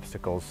down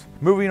obstacles.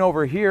 Moving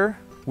over here,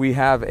 we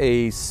have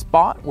a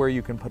spot where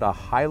you can put a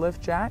high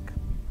lift jack.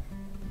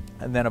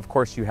 And then of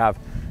course you have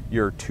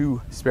your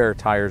 2 spare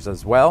tires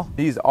as well.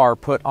 These are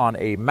put on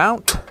a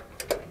mount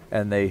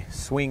and they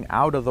swing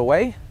out of the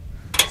way,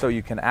 so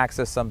you can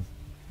access some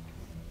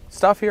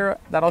stuff here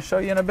that I'll show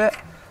you in a bit.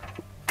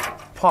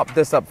 Pop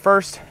this up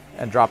first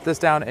and drop this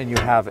down, and you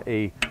have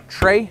a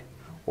tray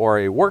or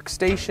a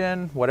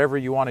workstation, whatever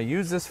you want to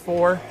use this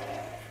for.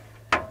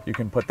 You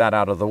can put that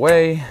out of the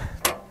way.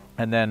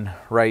 And then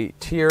right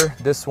here,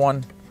 this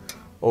one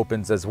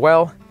opens as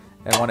well.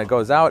 And when it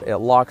goes out, it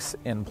locks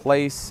in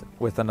place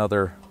with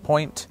another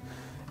point.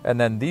 And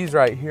then these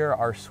right here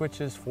are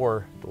switches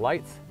for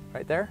lights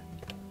right there.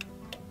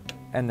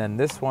 And then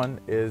this one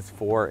is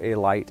for a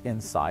light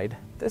inside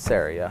this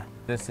area.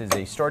 This is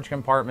a storage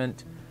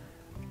compartment,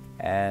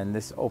 and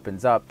this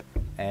opens up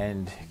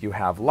and you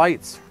have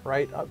lights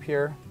right up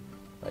here.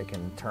 I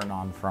can turn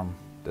on from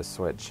this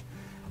switch.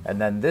 And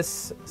then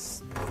this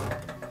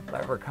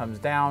lever comes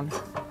down,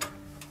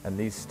 and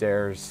these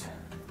stairs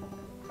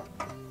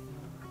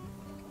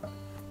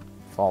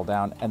fall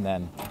down, and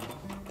then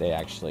they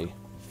actually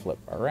flip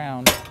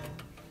around,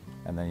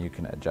 and then you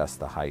can adjust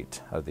the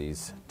height of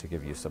these to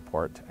give you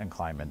support and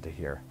climb into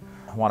here.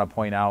 I want to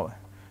point out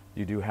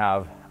you do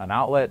have an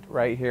outlet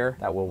right here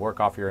that will work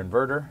off your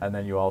inverter, and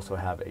then you also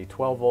have a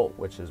 12 volt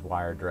which is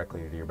wired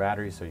directly to your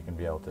battery, so you can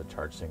be able to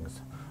charge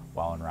things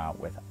while en route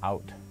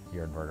without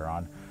your inverter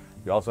on.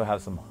 You also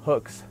have some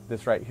hooks.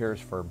 This right here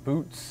is for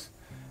boots.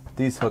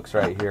 These hooks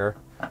right here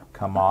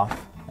come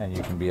off, and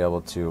you can be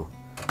able to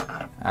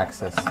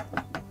access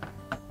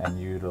and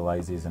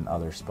utilize these in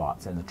other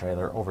spots in the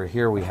trailer. Over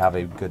here we have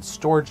a good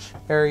storage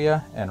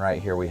area, and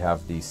right here we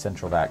have the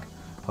central vac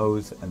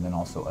hose, and then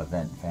also a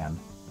vent fan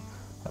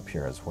up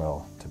here as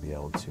well to be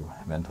able to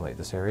ventilate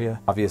this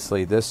area.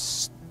 Obviously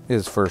this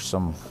is for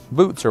some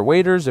boots or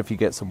waders. If you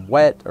get some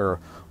wet or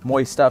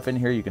moist stuff in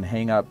here, you can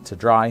hang up to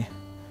dry,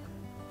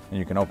 and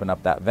you can open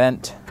up that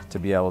vent to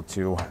be able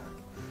to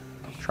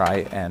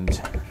try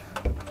and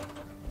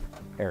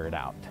air it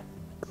out.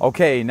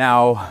 Okay,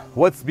 now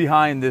what's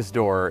behind this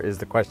door is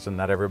the question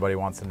that everybody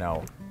wants to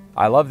know.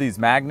 I love these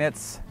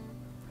magnets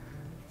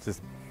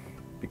just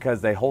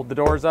because they hold the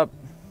doors up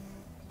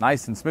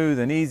nice and smooth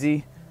and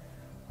easy.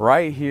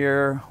 Right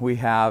here we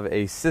have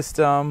a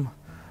system,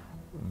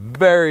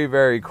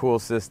 very cool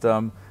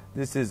system.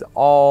 This is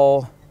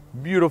all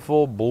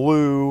beautiful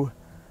blue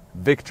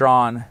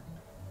Victron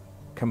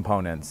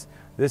components.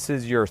 This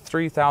is your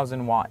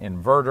 3000 watt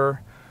inverter,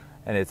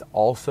 and it's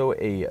also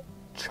a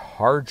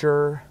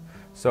charger.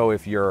 So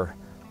if you're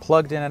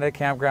plugged in at a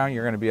campground,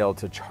 you're going to be able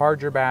to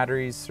charge your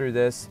batteries through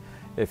this.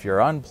 If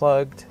you're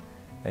unplugged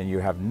and you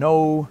have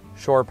no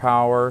shore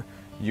power,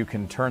 you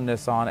can turn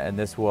this on and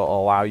this will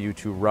allow you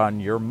to run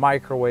your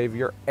microwave,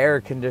 your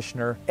air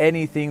conditioner,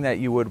 anything that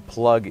you would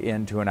plug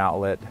into an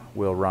outlet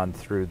will run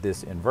through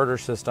this inverter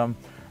system.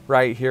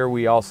 Right here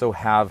we also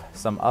have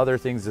some other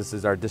things. This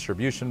is our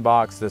distribution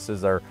box. This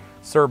is our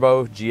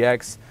Serbo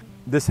GX.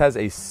 This has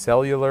a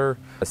cellular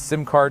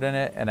SIM card in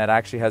it, and it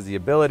actually has the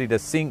ability to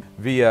sync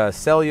via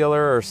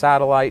cellular or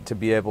satellite to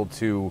be able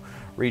to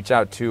reach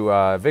out to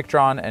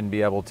Victron and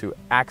be able to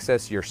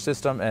access your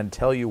system and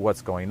tell you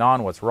what's going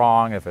on, what's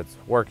wrong, if it's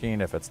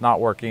working, if it's not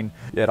working.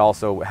 It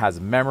also has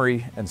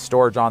memory and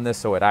storage on this,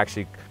 so it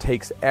actually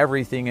takes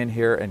everything in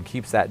here and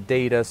keeps that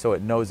data so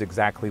it knows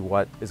exactly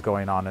what is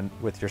going on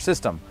with your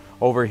system.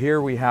 Over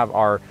here we have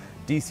our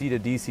DC to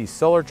DC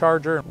solar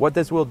charger. What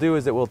this will do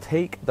is it will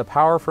take the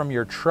power from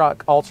your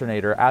truck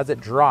alternator as it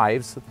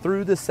drives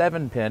through the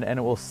 7-pin, and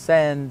it will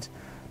send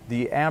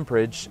the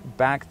amperage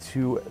back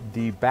to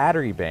the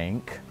battery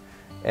bank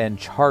and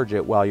charge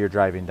it while you're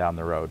driving down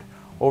the road.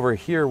 Over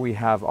here we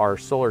have our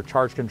solar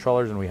charge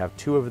controllers, and we have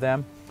 2 of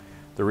them.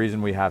 The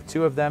reason we have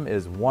 2 of them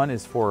is one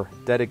is for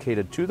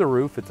dedicated to the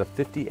roof. It's a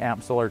 50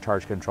 amp solar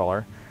charge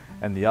controller,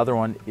 and the other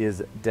one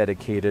is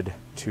dedicated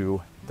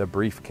to the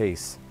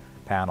briefcase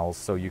panels,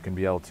 so you can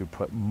be able to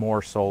put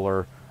more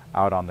solar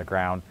out on the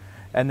ground.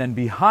 And then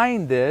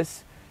behind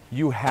this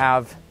you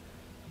have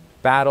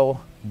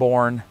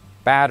battle-born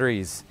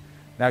batteries.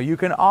 Now you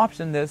can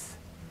option this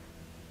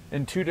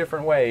in 2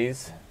 different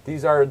ways.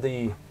 These are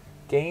the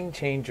Game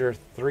Changer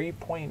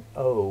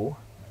 3.0.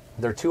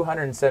 They're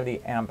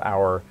 270 amp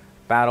hour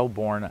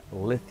battle-born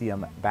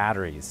lithium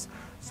batteries.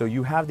 So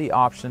you have the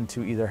option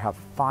to either have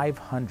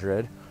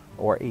 500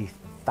 or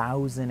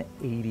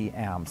 1,080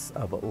 amps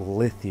of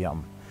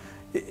lithium.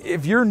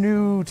 If you're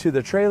new to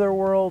the trailer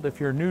world, if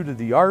you're new to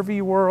the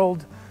RV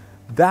world,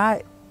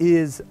 that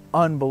is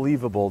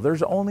unbelievable.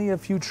 There's only a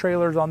few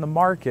trailers on the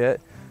market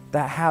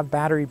that have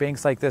battery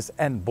banks like this,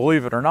 and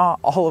believe it or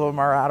not, all of them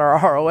are at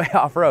our ROA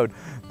Off-Road.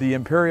 The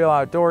Imperial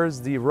Outdoors,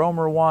 the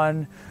Roamer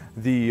 1,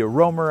 the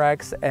Roamer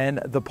X, and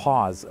the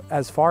Pause.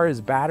 As far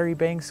as battery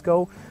banks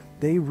go,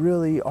 they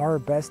really are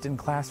best in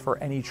class for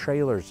any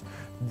trailers.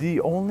 The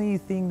only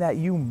thing that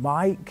you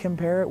might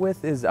compare it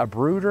with is a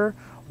Brooder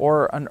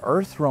or an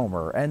Earth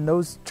Roamer, and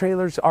those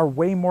trailers are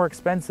way more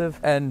expensive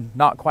and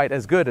not quite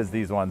as good as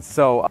these ones.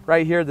 So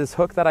right here, this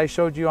hook that I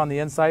showed you on the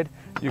inside,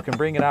 you can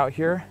bring it out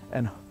here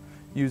and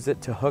use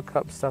it to hook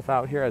up stuff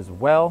out here as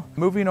well.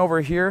 Moving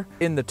over here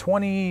in the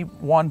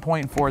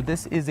 21.4,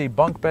 this is a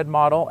bunk bed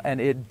model,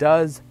 and it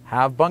does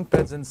have bunk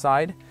beds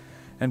inside.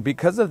 And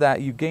because of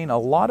that, you gain a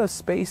lot of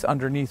space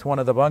underneath one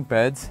of the bunk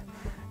beds,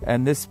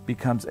 and this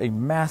becomes a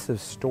massive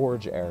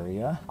storage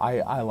area.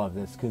 I love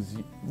this because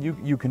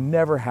you can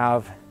never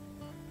have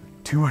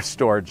too much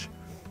storage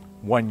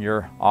when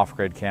you're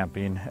off-grid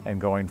camping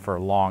and going for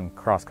long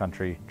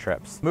cross-country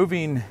trips.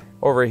 Moving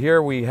over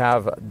here, we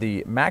have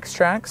the Max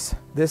Tracks.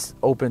 This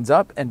opens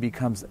up and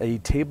becomes a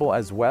table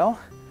as well.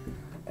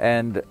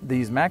 And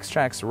these Max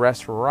Tracks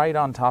rest right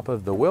on top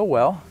of the wheel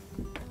well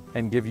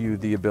and give you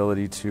the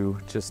ability to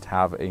just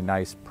have a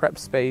nice prep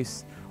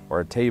space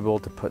or a table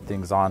to put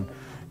things on.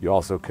 You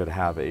also could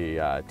have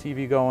a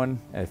TV going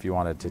if you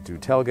wanted to do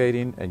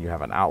tailgating, and you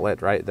have an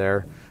outlet right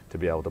there to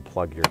be able to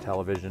plug your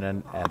television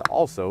in. And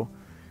also,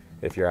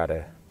 if you're at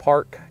a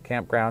park,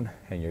 campground,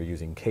 and you're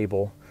using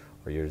cable,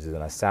 or you're using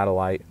a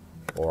satellite,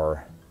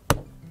 or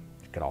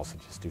you could also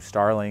just do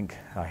Starlink.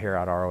 Here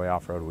at ROA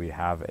Off-Road, we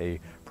have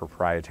a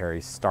proprietary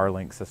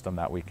Starlink system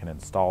that we can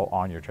install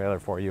on your trailer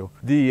for you.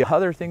 The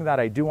other thing that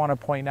I do want to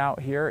point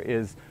out here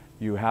is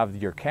you have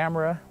your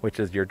camera, which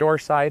is your door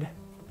side.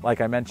 Like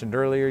I mentioned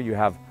earlier, you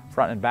have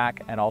front and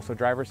back and also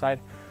driver side.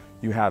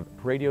 You have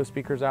radio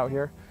speakers out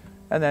here,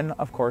 and then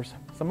of course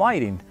some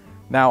lighting.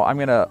 Now I'm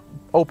gonna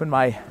open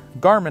my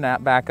Garmin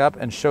app back up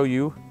and show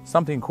you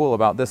something cool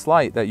about this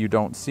light that you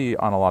don't see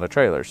on a lot of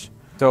trailers.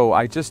 So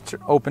I just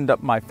opened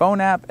up my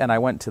phone app and I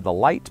went to the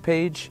light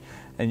page,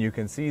 and you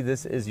can see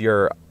this is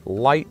your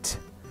light.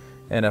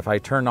 And if I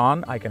turn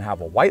on, I can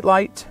have a white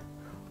light,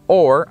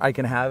 or I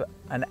can have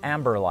an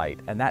amber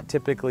light, and that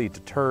typically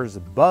deters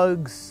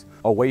bugs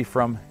away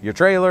from your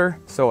trailer.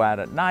 So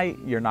at night,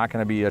 you're not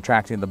going to be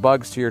attracting the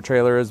bugs to your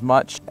trailer as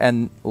much.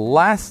 And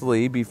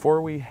lastly,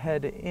 before we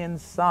head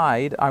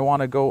inside, I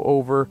want to go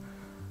over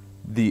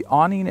the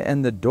awning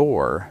and the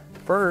door.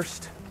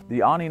 First,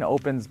 the awning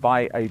opens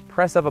by a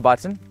press of a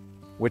button,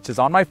 which is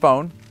on my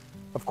phone.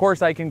 Of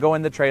course, I can go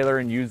in the trailer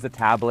and use the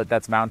tablet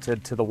that's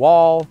mounted to the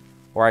wall,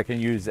 or I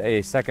can use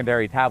a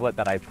secondary tablet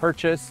that I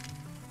purchased,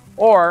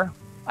 or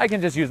I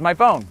can just use my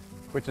phone,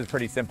 which is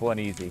pretty simple and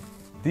easy.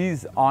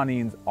 These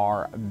awnings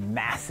are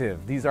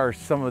massive. These are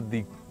some of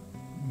the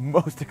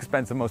most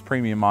expensive, most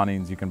premium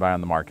awnings you can buy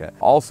on the market.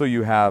 Also,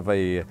 you have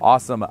a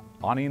awesome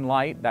awning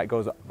light that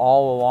goes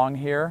all along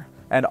here.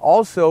 And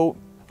also,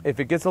 if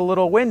it gets a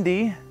little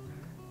windy,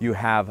 you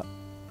have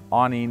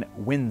awning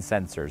wind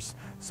sensors.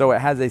 So it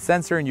has a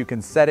sensor, and you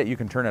can set it, you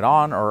can turn it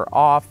on or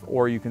off,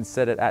 or you can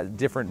set it at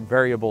different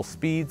variable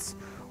speeds,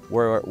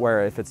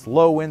 where if it's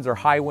low winds or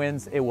high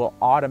winds, it will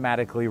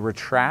automatically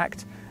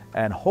retract,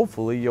 and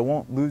hopefully you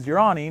won't lose your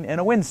awning in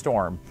a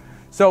windstorm.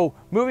 So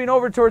moving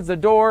over towards the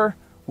door,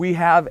 we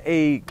have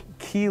a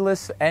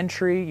keyless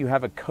entry. You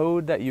have a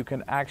code that you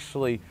can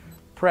actually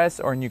press,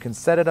 or you can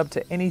set it up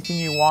to anything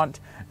you want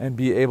and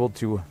be able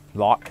to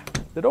lock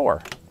the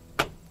door.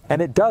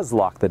 And it does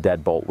lock the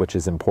deadbolt, which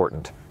is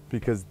important.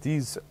 Because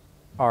these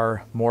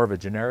are more of a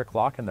generic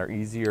lock and they're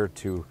easier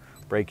to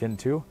break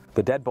into.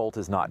 The deadbolt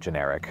is not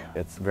generic.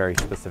 It's very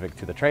specific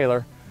to the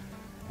trailer,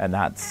 and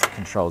that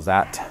controls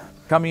that.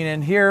 Coming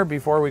in here,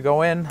 before we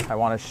go in, I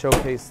want to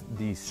showcase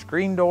the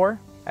screen door.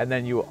 And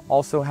then you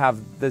also have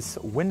this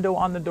window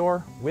on the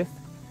door with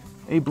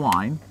a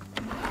blind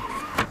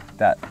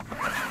that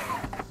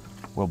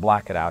will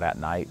black it out at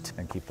night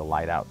and keep the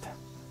light out.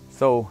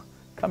 So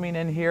coming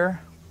in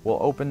here, we'll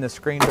open the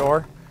screen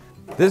door.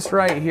 This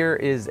right here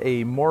is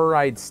a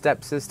MORRIDE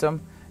step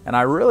system, and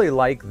I really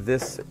like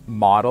this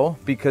model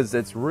because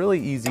it's really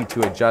easy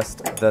to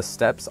adjust the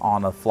steps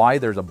on the fly.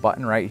 There's a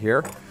button right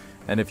here,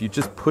 and if you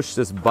just push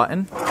this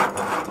button,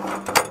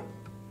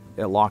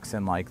 it locks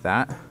in like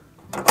that.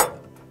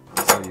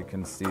 So you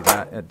can see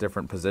that at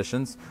different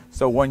positions.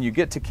 So when you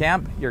get to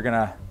camp, you're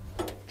gonna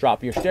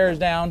drop your stairs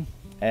down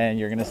and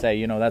you're gonna say,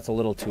 you know, that's a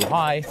little too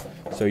high.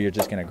 So you're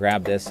just gonna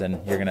grab this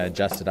and you're gonna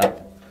adjust it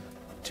up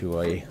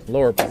to a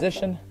lower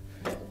position,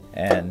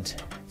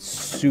 and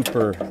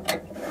super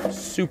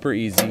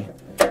easy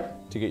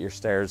to get your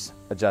stairs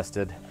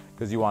adjusted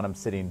because you want them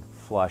sitting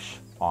flush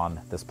on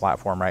this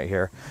platform right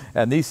here.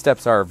 And these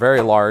steps are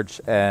very large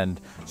and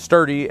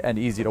sturdy and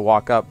easy to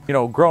walk up. You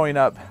know, growing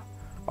up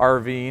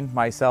RVing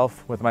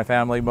myself with my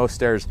family, most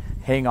stairs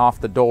hang off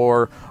the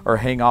door or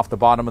hang off the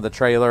bottom of the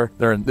trailer.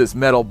 They're in this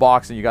metal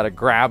box and you got to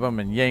grab them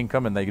and yank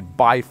them and they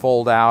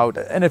bifold out.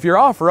 And if you're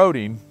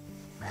off-roading,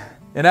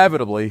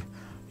 inevitably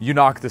you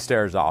knock the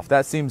stairs off.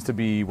 That seems to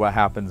be what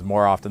happens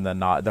more often than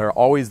not. They're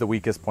always the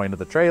weakest point of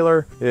the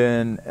trailer.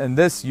 And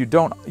this, you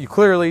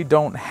clearly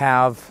don't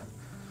have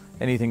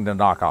anything to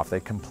knock off. They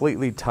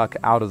completely tuck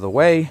out of the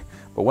way,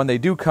 but when they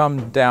do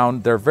come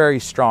down, they're very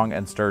strong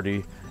and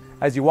sturdy.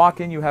 As you walk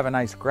in, you have a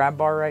nice grab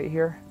bar right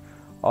here.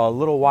 A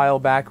little while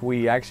back,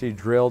 we actually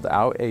drilled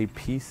out a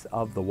piece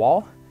of the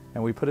wall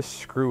and we put a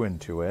screw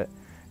into it.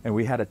 And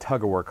we had a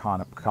tug-of-war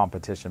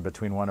competition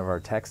between one of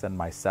our techs and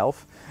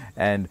myself.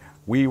 And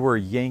we were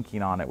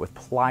yanking on it with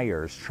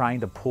pliers, trying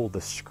to pull the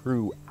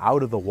screw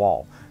out of the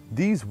wall.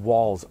 These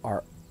walls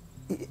are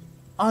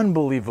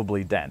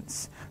unbelievably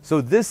dense. So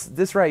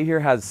this right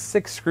here has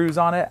 6 screws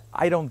on it.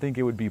 I don't think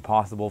it would be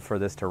possible for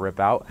this to rip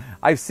out.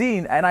 I've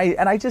seen, and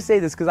I just say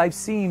this because I've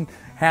seen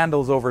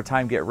handles over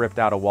time get ripped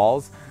out of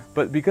walls,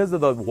 but because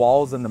of the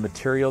walls and the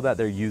material that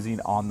they're using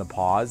on the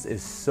paws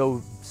is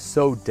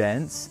so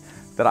dense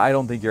that I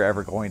don't think you're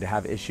ever going to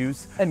have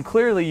issues. And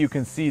clearly you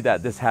can see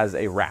that this has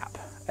a wrap.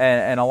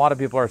 And a lot of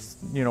people are,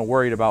 you know,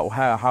 worried about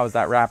how is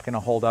that wrap going to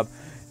hold up.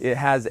 It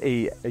has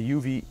a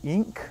UV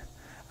ink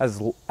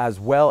as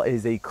well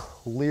as a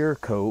clear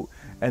coat,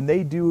 and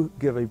they do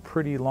give a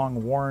pretty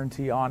long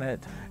warranty on it.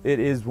 It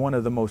is one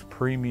of the most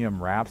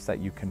premium wraps that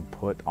you can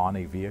put on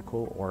a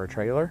vehicle or a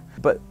trailer.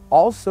 But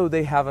also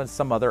they have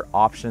some other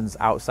options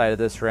outside of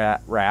this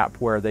wrap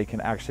where they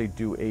can actually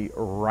do a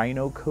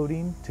rhino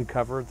coating to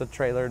cover the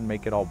trailer and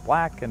make it all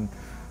black, and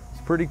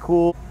it's pretty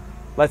cool.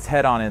 Let's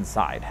head on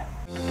inside.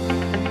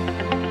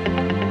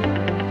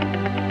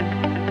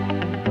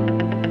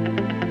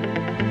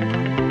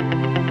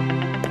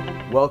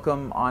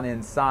 Welcome on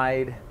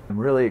inside. I'm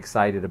really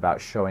excited about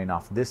showing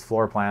off this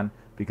floor plan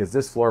because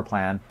this floor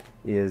plan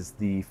is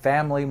the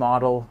family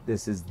model.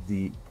 This is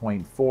the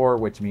 0.4,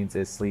 which means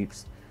it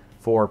sleeps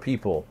 4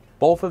 people.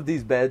 Both of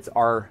these beds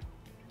are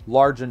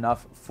large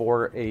enough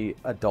for a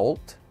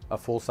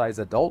full-size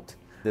adult.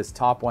 This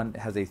top one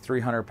has a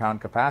 300-pound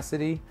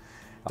capacity,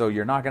 so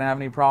you're not gonna have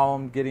any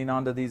problem getting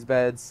onto these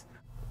beds.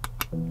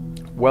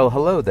 Well,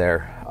 hello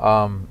there.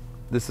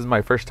 This is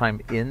my first time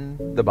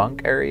in the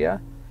bunk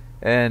area.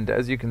 And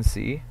as you can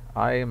see,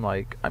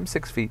 I'm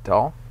 6 feet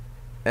tall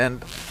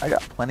and I got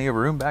plenty of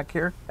room back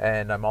here.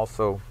 And I'm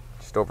also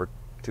just over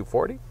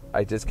 240.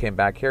 I just came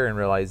back here and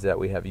realized that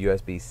we have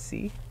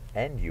USB-C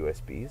and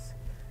USBs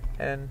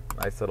and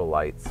nice little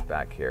lights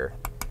back here.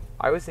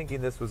 I was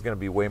thinking this was going to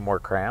be way more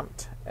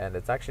cramped, and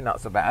it's actually not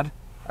so bad.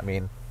 I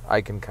mean,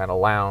 I can kind of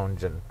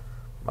lounge and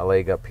my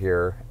leg up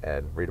here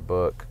and read a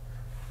book,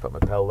 put my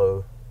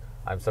pillow.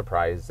 I'm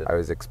surprised that I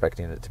was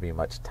expecting it to be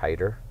much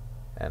tighter.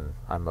 And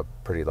I'm a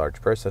pretty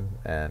large person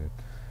and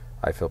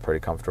I feel pretty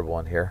comfortable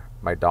in here.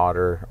 My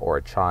daughter or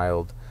a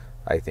child,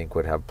 I think,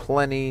 would have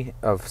plenty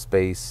of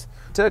space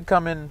to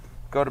come in,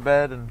 go to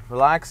bed and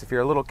relax. If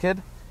you're a little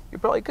kid, you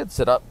probably could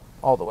sit up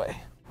all the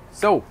way.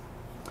 So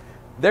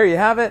there you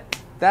have it.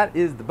 That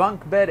is the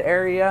bunk bed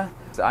area.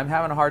 So I'm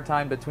having a hard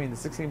time between the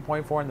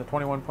 16.4 and the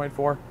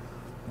 21.4.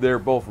 They're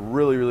both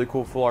really, really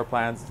cool floor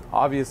plans.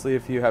 Obviously,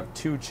 if you have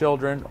 2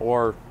 children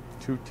or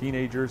 2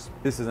 teenagers,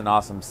 this is an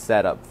awesome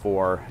setup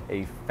for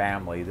a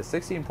family. The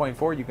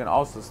 16.4, you can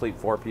also sleep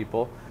 4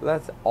 people. So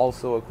that's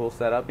also a cool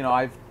setup. You know,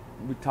 I've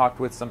we talked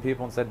with some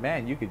people and said,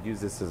 man, you could use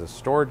this as a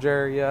storage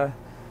area.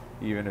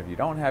 Even if you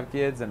don't have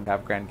kids and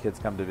have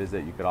grandkids come to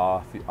visit, you could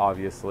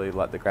obviously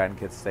let the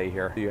grandkids stay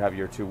here. You have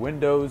your 2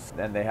 windows,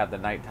 and they have the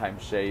nighttime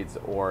shades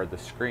or the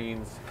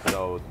screens,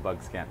 so the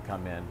bugs can't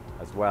come in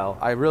as well.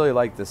 I really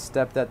like the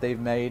step that they've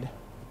made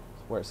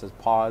where it says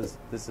pause.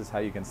 This is how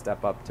you can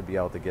step up to be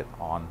able to get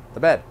on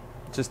the bed.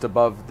 Just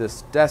above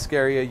this desk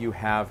area, you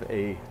have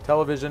a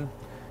television,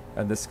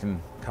 and this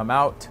can come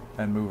out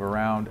and move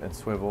around and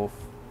swivel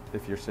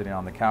if you're sitting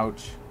on the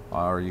couch,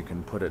 or you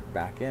can put it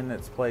back in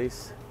its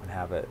place and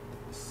have it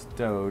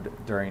stowed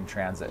during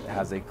transit. It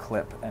has a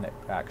clip, and it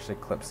actually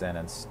clips in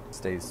and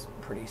stays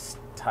pretty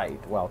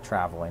tight while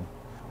traveling.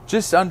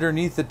 Just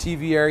underneath the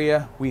TV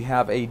area, we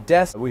have a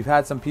desk. We've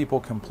had some people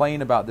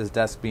complain about this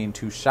desk being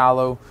too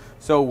shallow,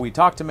 so we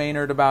talked to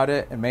Maynard about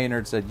it, and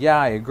Maynard said, yeah,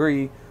 I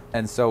agree.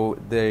 And so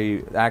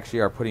they actually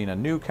are putting a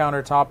new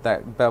countertop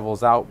that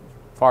bevels out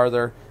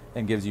farther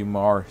and gives you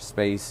more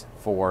space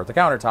for the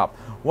countertop.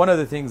 One of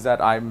the things that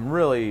I'm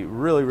really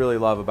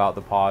love about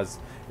the Pause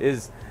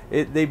is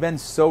they've been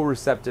so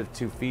receptive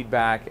to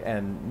feedback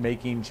and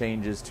making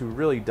changes to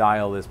really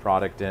dial this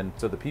product in.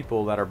 So the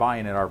people that are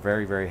buying it are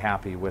very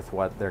happy with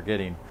what they're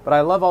getting. But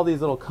I love all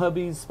these little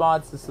cubby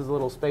spots. This is a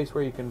little space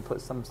where you can put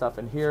some stuff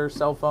in here,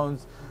 cell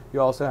phones. You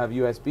also have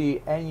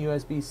USB and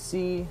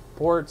USB-C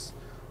ports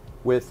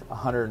with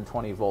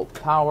 120 volt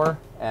power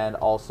and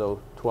also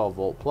 12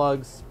 volt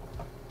plugs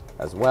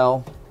as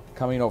well.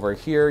 Coming over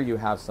here, you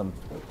have some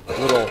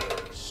little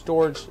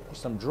storage,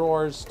 some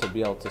drawers to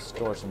be able to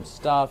store some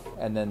stuff.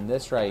 And then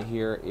this right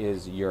here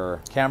is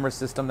your camera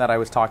system that I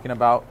was talking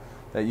about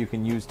that you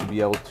can use to be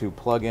able to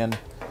plug in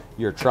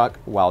your truck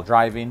while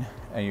driving,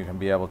 and you can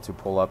be able to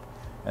pull up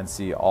and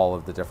see all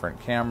of the different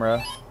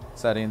camera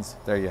settings.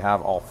 There you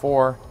have all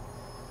 4.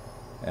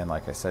 And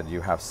like I said,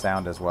 you have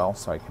sound as well,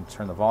 so I can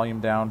turn the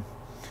volume down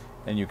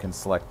and you can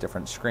select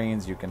different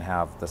screens. You can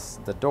have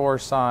the door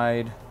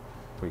side.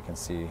 We can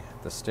see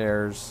the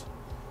stairs,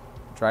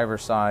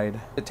 driver's side.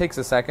 It takes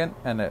a second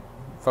and it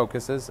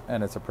focuses,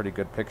 and it's a pretty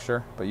good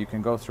picture, but you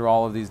can go through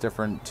all of these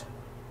different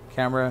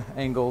camera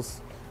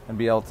angles and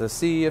be able to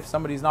see if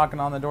somebody's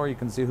knocking on the door. You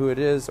can see who it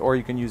is, or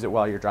you can use it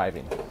while you're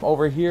driving.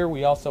 Over here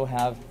we also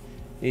have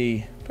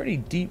a pretty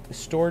deep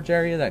storage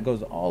area that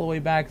goes all the way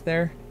back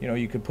there. You know,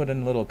 you could put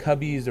in little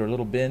cubbies or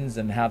little bins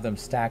and have them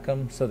stack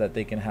them so that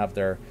they can have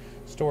their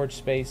storage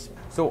space.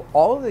 So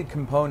all of the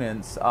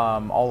components,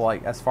 all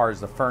like as far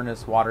as the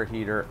furnace, water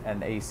heater,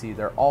 and AC,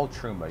 they're all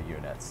Truma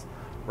units.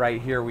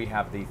 Right here we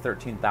have the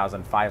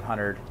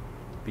 13,500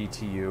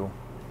 BTU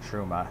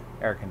Truma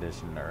air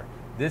conditioner.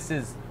 This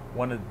is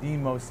one of the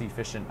most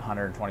efficient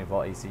 120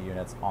 volt AC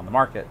units on the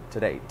market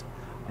to date.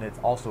 And it's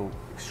also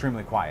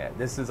extremely quiet.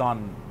 This is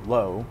on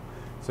low,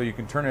 so you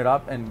can turn it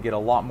up and get a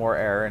lot more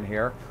air in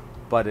here,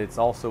 but it's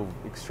also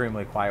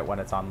extremely quiet when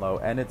it's on low,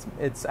 and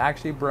it's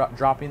actually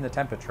dropping the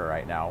temperature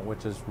right now,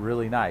 which is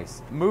really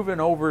nice. Moving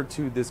over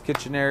to this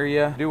kitchen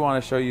area, I do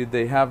want to show you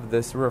they have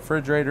this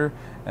refrigerator,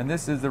 and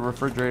this is the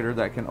refrigerator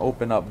that can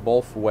open up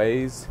both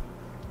ways,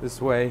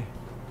 this way,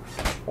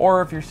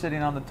 or if you're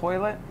sitting on the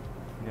toilet,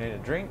 you need a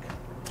drink,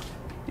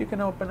 you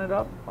can open it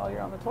up while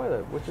you're on the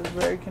toilet, which is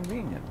very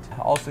convenient.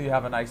 Also, you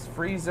have a nice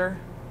freezer,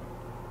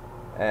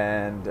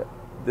 and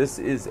this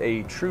is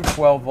a true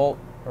 12 volt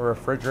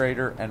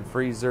refrigerator and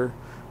freezer,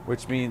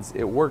 which means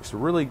it works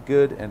really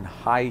good in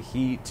high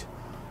heat.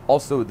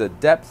 Also, the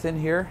depth in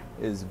here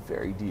is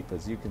very deep.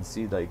 As you can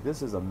see, like,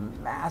 this is a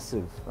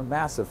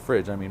massive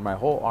fridge. I mean, my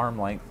whole arm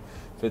length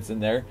fits in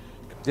there.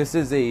 This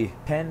is a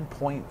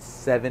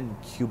 10.7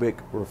 cubic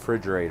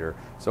refrigerator,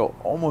 so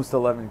almost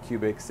 11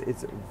 cubics.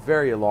 It's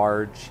very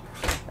large.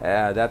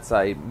 That's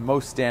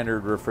most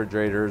standard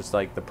refrigerators,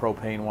 like the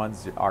propane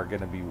ones, are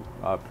going to be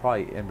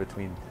probably in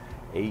between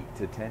 8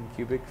 to 10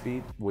 cubic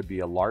feet would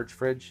be a large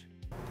fridge.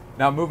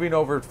 Now moving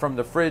over from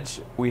the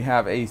fridge, we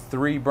have a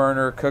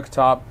 3-burner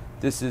cooktop.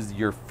 This is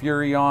your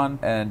Furrion,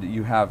 and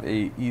you have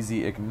a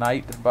easy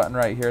ignite button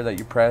right here that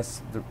you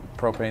press. The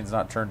propane's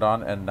not turned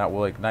on, and that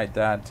will ignite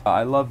that.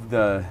 I love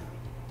the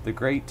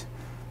grate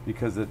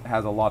because it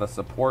has a lot of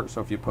support,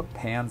 so if you put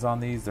pans on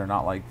these, they're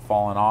not like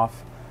falling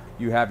off.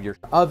 You have your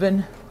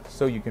oven,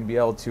 so you can be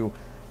able to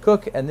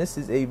cook, and this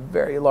is a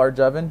very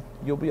large oven.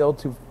 You'll be able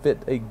to fit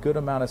a good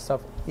amount of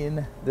stuff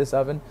in this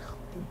oven,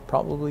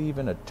 probably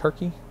even a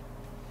turkey,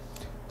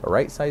 the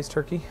right size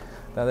turkey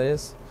that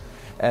is.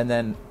 And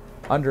then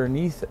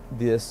underneath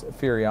this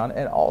Furrion,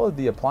 and all of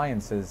the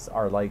appliances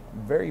are like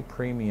very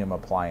premium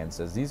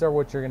appliances. These are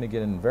what you're going to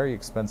get in very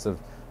expensive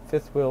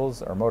fifth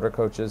wheels or motor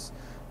coaches.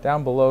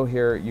 Down below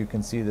here you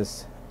can see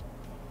this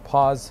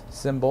pause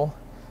symbol,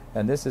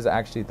 and this is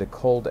actually the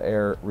cold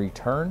air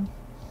return,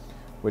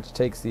 which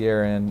takes the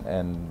air in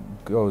and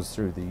goes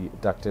through the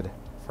ducted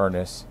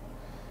furnace.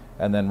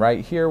 And then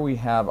right here we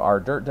have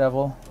our Dirt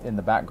Devil. In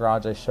the back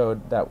garage I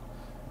showed that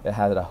it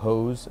had a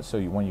hose,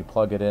 so when you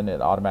plug it in,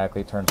 it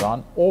automatically turns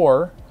on.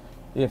 Or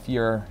if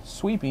you're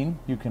sweeping,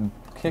 you can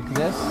kick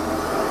this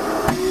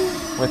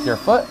with your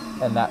foot,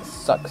 and that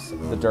sucks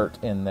the dirt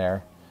in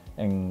there,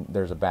 and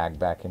there's a bag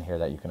back in here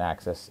that you can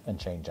access and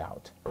change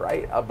out.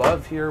 Right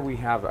above here we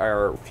have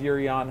our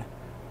Furrion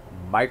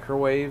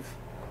microwave.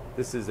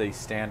 This is a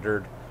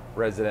standard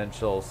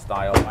residential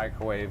style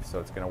microwave,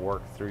 so it's going to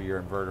work through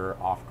your inverter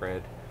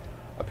off-grid.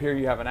 Up here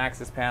you have an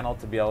access panel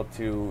to be able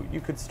to, you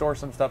could store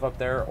some stuff up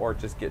there or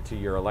just get to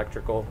your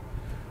electrical.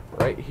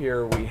 Right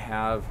here we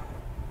have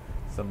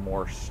some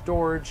more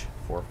storage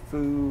for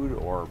food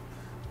or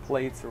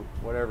plates or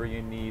whatever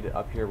you need.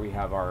 Up here we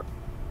have our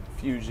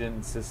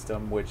Fusion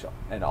system,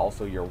 and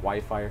also your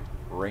Wi-Fi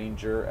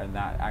Ranger, and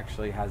that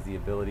actually has the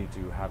ability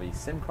to have a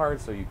SIM card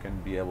so you can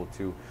be able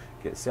to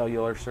get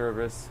cellular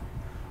service.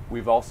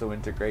 We've also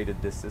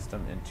integrated this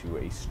system into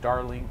a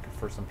Starlink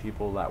for some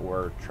people that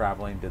were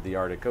traveling to the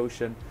Arctic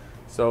Ocean.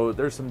 So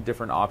there's some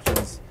different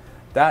options.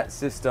 That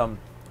system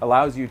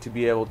allows you to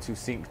be able to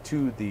sync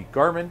to the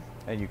Garmin,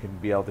 and you can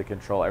be able to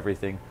control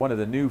everything. One of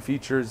the new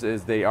features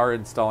is they are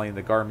installing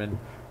the Garmin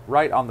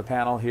right on the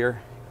panel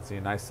here. You can see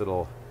a nice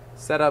little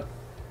setup.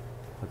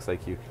 Looks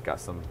like you got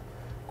some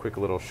quick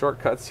little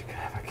shortcuts. You can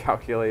have a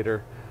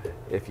calculator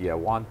if you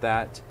want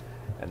that.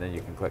 And then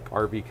you can click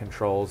RV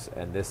controls,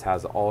 and this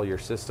has all your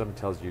system,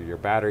 tells you your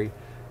battery,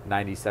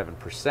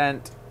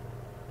 97%.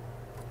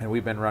 And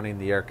we've been running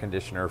the air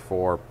conditioner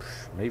for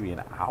maybe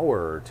an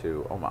hour or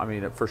two. I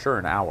mean, for sure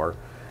an hour.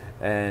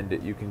 And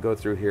you can go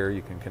through here,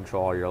 you can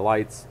control all your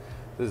lights.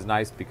 This is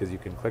nice because you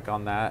can click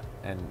on that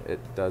and it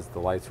does the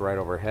lights right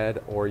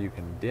overhead, or you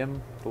can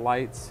dim the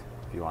lights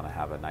if you want to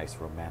have a nice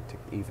romantic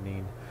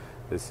evening.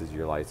 This is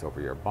your lights over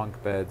your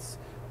bunk beds.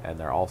 And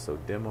they're also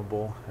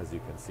dimmable, as you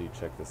can see.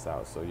 Check this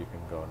out. So you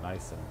can go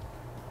nice and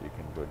you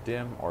can go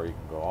dim, or you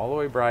can go all the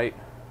way bright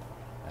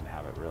and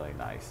have it really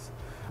nice.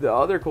 The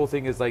other cool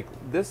thing is, like,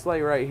 this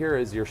light right here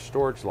is your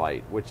storage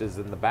light, which is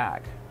in the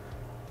back,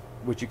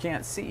 which you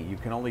can't see. You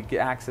can only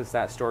access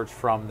that storage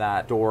from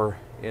that door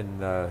in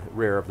the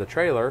rear of the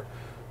trailer,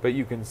 but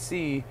you can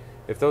see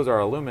if those are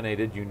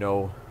illuminated, you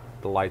know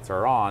the lights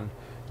are on.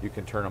 You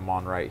can turn them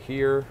on right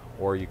here,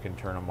 or you can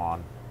turn them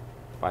on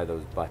by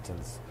those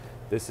buttons.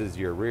 This is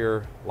your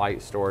rear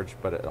light storage,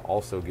 but it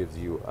also gives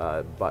you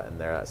a button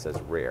there that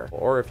says rear.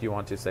 Or if you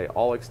want to say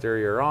all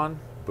exterior on,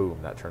 boom,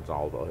 that turns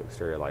all the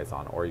exterior lights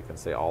on. Or you can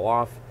say all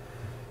off.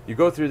 You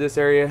go through this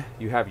area,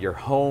 you have your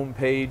home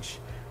page.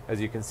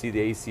 As you can see, the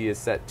AC is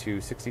set to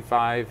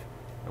 65,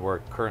 and we're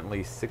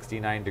currently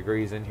 69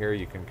 degrees in here.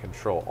 You can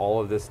control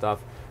all of this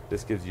stuff.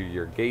 This gives you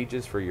your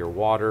gauges for your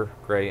water,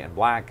 gray and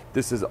black.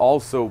 This is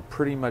also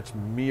pretty much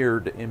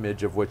mirrored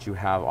image of what you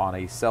have on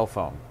a cell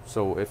phone.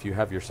 So if you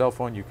have your cell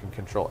phone, you can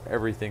control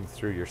everything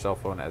through your cell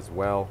phone as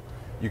well.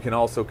 You can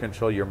also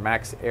control your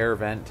max air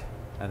vent,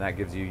 and that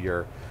gives you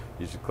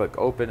you should click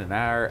open and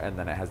air, and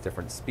then it has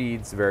different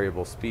speeds,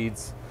 variable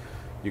speeds.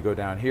 You go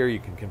down here, you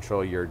can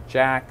control your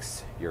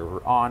jacks,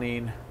 your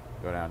awning.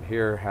 Go down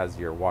here, has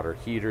your water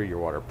heater, your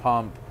water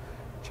pump,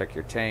 check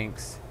your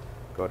tanks.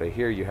 Go to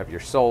here, you have your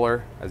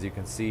solar. As you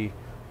can see,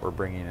 we're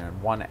bringing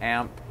in 1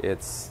 amp.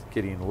 It's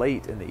getting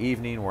late in the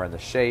evening. We're in the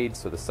shade,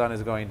 so the sun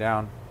is going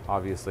down.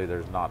 Obviously,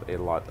 there's not a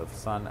lot of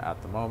sun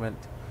at the moment.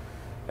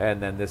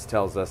 And then this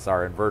tells us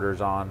our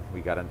inverter's on.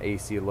 We got an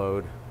AC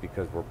load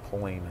because we're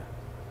pulling,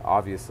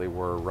 obviously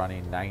we're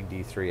running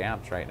 93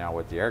 amps right now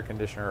with the air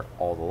conditioner,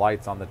 all the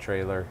lights on the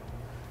trailer.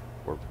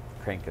 We're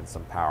cranking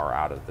some power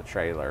out of the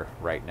trailer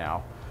right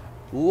now.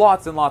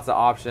 Lots and lots of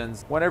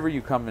options. Whenever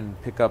you come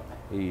and pick up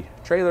a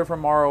trailer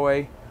from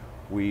ROA,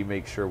 we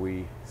make sure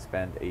we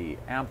spend an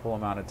ample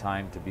amount of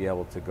time to be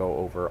able to go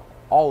over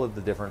all of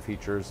the different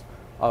features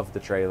of the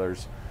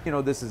trailers. You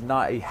know, this is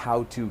not a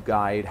how-to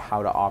guide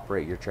how to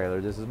operate your trailer.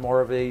 This is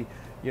more of a,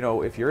 you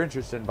know, if you're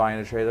interested in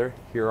buying a trailer,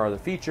 here are the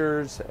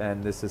features,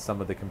 and this is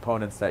some of the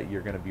components that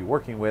you're going to be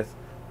working with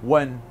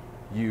when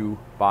you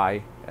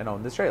buy and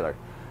own this trailer.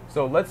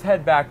 So let's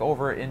head back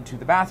over into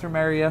the bathroom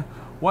area.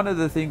 One of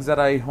the things that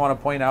I want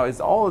to point out is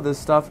all of this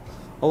stuff.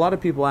 A lot of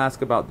people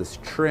ask about this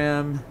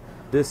trim,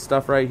 this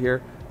stuff right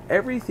here.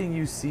 Everything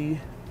you see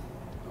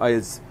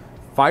is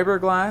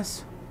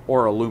fiberglass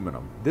or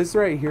aluminum. This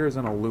right here is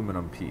an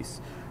aluminum piece.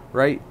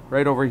 Right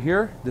over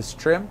here, this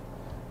trim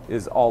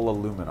is all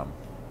aluminum.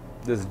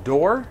 This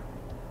door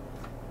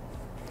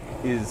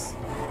is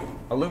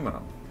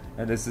aluminum.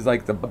 And this is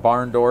like the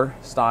barn door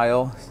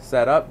style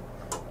setup,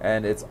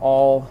 and it's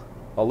all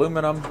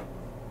aluminum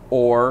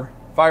or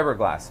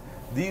fiberglass.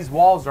 These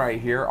walls right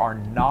here are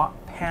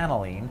not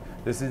paneling.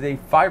 This is a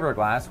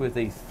fiberglass with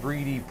a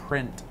 3D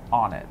print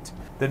on it.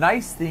 The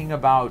nice thing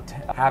about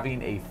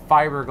having a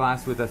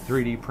fiberglass with a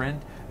 3D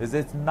print is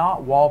it's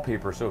not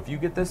wallpaper. So if you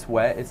get this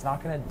wet, it's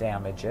not going to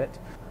damage it.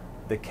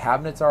 The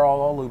cabinets are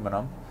all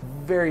aluminum.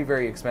 Very,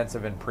 very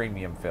expensive and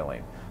premium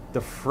filling.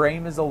 The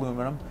frame is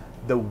aluminum.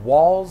 The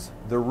walls,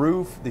 the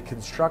roof, the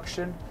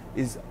construction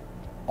is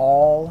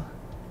all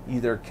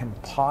either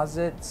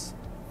composites,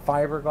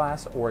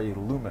 fiberglass, or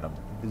aluminum.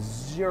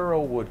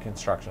 Zero wood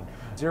construction.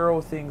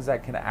 Zero things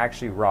that can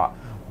actually rot.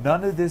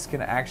 None of this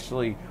can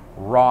actually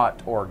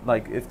rot, or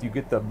like if you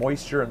get the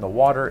moisture and the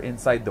water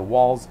inside the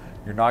walls,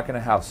 you're not going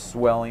to have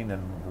swelling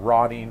and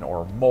rotting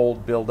or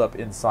mold buildup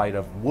inside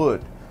of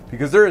wood,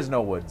 because there is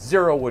no wood,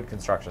 zero wood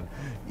construction.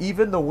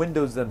 Even the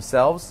windows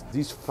themselves,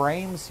 these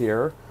frames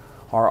here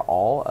are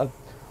all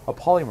a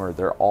polymer.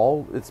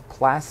 It's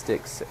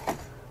plastics.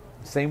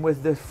 Same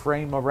with the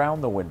frame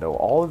around the window.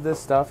 All of this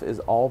stuff is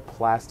all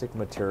plastic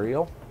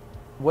material.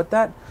 What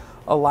that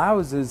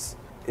allows is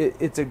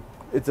it's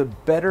a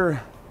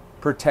better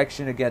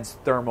protection against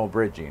thermal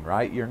bridging,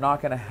 right? You're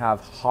not going to have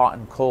hot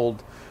and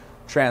cold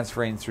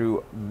transferring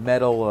through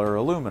metal or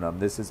aluminum.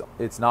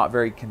 It's not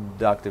very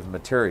conductive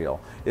material.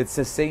 It's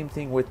the same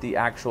thing with the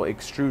actual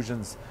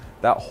extrusions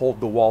that hold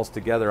the walls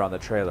together on the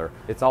trailer.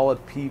 It's all a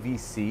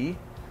PVC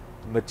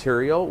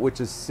material, which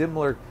is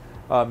similar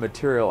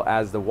material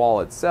as the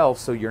wall itself,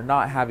 so you're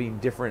not having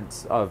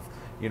difference of,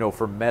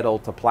 from metal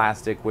to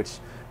plastic, which,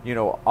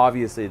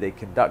 obviously they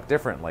conduct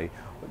differently.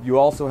 You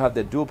also have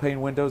the dual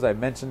pane windows, I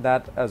mentioned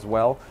that as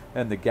well,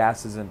 and the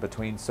gases in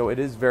between, so it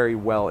is very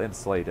well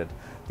insulated.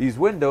 These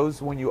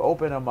windows, when you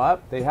open them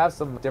up, they have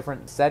some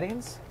different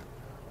settings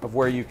of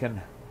where you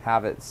can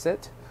have it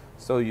sit.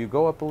 So you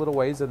go up a little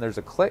ways and there's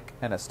a click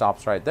and it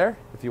stops right there.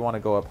 If you want to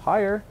go up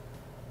higher,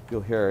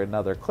 you'll hear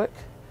another click.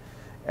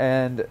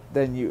 And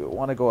then you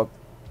want to go up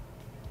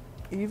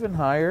even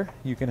higher,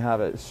 you can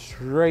have it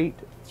straight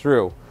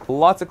through.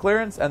 Lots of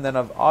clearance, and then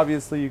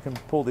obviously you can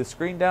pull the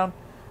screen down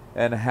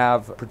and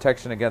have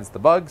protection against the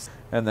bugs.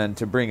 And then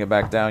to bring it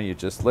back down, you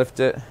just lift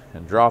it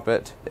and drop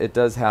it. It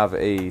does have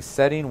a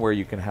setting where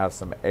you can have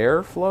some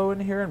air flow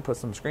in here and put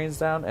some screens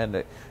down, and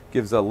it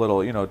gives a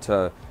little,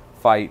 to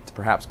fight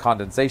perhaps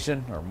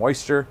condensation or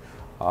moisture.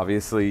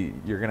 Obviously,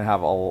 you're going to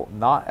have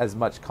not as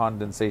much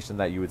condensation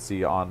that you would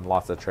see on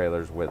lots of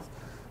trailers with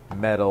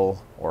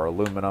metal or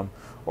aluminum,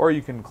 or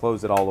you can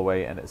close it all the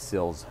way and it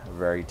seals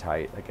very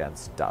tight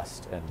against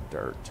dust and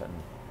dirt and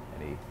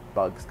any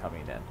bugs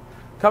coming in.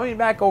 Coming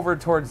back over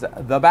towards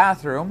the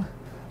bathroom,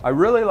 I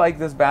really like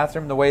this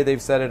bathroom, the way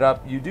they've set it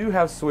up. You do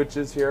have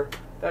switches here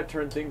that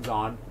turn things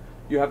on.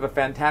 You have a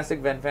fantastic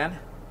vent fan.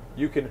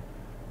 You can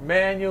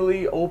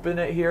manually open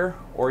it here,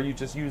 or you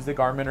just use the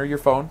Garmin or your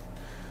phone.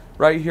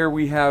 Right here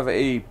we have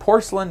a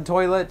porcelain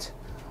toilet,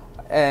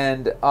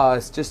 and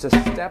it's just a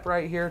step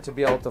right here to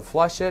be able to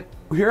flush it.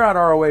 Here at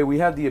ROA, we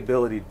have the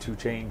ability to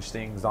change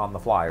things on the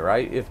fly,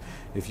 right?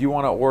 If you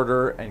want to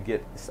order and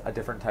get a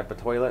different type of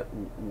toilet,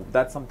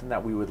 that's something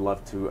that we would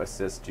love to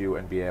assist you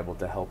and be able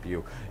to help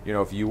you.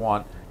 If you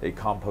want a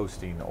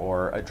composting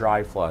or a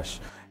dry flush,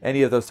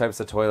 any of those types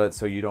of toilets,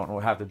 so you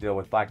don't have to deal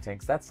with black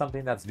tanks, that's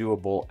something that's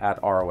doable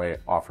at ROA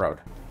Off-Road.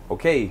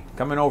 Okay,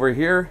 coming over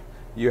here,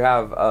 you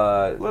have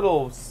a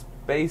little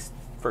space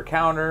for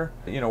counter,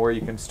 where you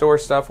can store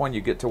stuff when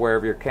you get to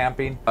wherever you're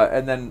camping.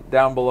 And then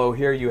down below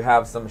here you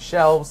have some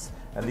shelves,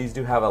 and these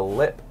do have a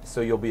lip,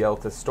 so you'll be able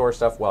to store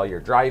stuff while you're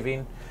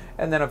driving.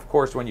 And then of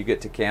course when you get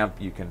to camp,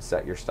 you can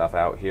set your stuff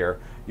out here.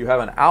 You have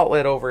an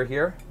outlet over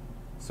here,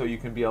 so you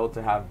can be able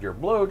to have your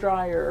blow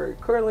dryer,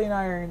 curling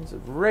irons,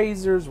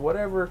 razors,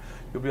 whatever.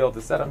 You'll be able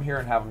to set them here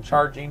and have them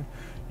charging.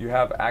 You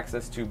have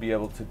access to be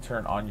able to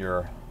turn on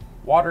your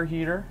water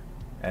heater.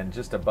 And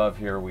just above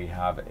here we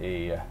have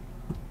a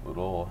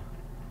little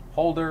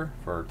holder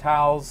for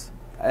towels,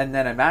 and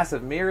then a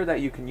massive mirror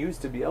that you can use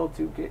to be able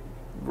to get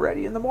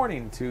ready in the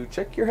morning to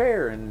check your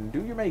hair and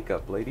do your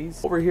makeup, ladies.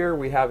 Over here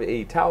we have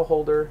a towel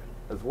holder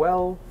as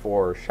well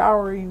for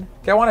showering.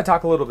 Okay, I want to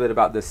talk a little bit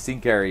about this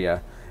sink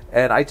area,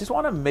 and I just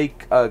want to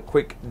make a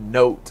quick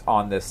note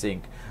on this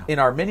sink. In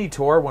our mini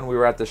tour when we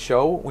were at the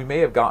show, we may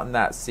have gotten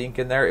that sink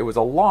in there. It was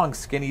a long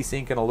skinny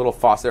sink and a little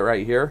faucet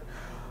right here.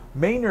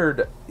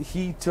 Maynard,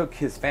 he took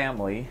his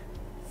family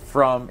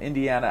from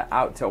Indiana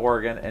out to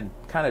Oregon and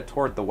kind of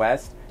toward the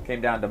west,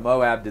 came down to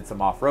Moab, did some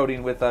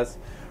off-roading with us,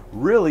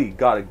 really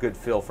got a good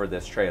feel for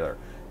this trailer.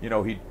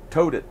 He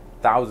towed it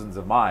thousands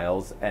of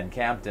miles and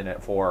camped in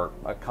it for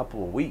a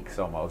couple of weeks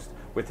almost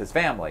with his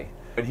family.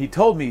 And he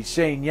told me,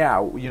 Shane, yeah,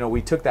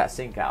 we took that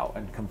sink out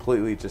and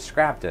completely just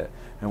scrapped it,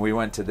 and we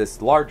went to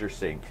this larger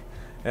sink.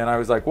 And I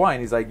was like, why?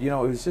 And he's like,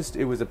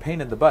 it was a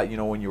pain in the butt.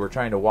 When you were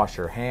trying to wash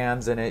your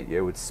hands in it,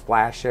 it would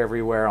splash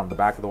everywhere on the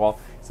back of the wall.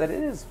 He said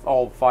it is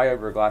all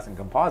fiberglass and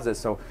composite,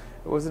 so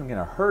it wasn't going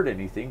to hurt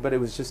anything, but it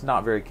was just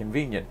not very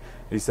convenient.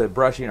 He said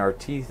brushing our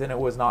teeth in it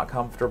was not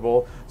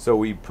comfortable, so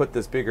we put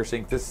this bigger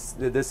sink. This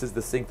is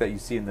the sink that you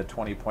see in the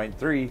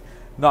 20.3.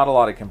 Not a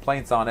lot of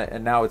complaints on it,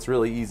 and now it's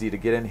really easy to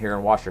get in here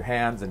and wash your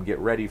hands and get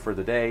ready for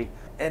the day.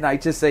 And I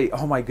just say,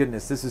 oh my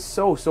goodness, this is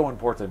so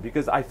important,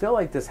 because I feel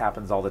like this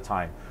happens all the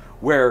time,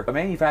 where a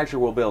manufacturer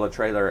will build a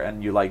trailer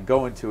and you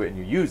go into it and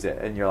you use it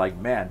and you're like,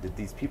 man, did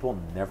these people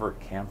never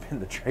camp in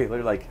the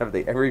trailer? Have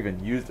they ever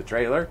even used a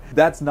trailer?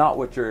 That's not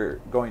what you're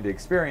going to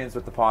experience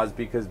with the pods,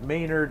 because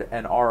Maynard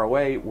and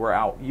ROA were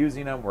out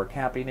using them, we're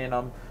camping in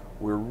them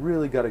we're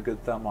really got a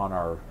good thumb on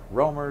our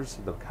roamers,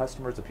 the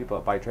customers, the people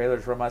that buy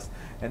trailers from us,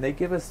 and they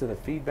give us the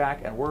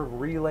feedback, and we're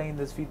relaying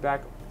this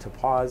feedback to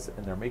Pause,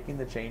 and they're making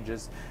the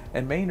changes.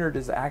 And Maynard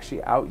is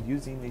actually out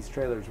using these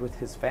trailers with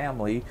his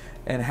family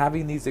and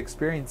having these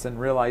experiences and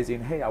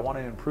realizing, hey, I want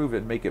to improve it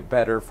and make it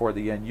better for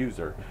the end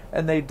user.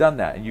 And they've done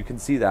that, and you can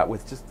see that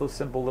with just those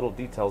simple little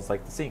details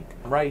like the sink.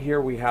 Right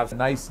here we have a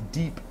nice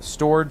deep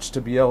storage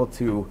to be able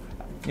to,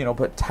 you know,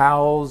 put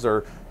towels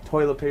or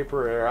toilet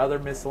paper or other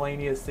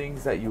miscellaneous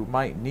things that you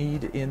might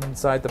need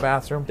inside the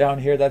bathroom. Down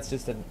here, that's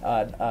just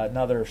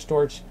another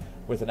storage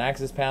with an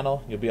access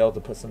panel. You'll be able to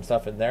put some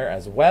stuff in there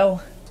as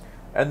well.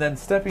 And then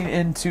stepping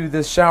into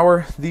this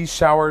shower, these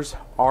showers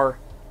are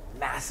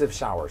massive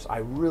showers. I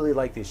really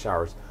like these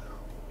showers.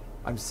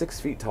 I'm 6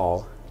 feet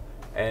tall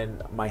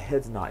and my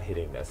head's not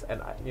hitting this.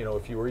 And you know,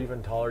 if you were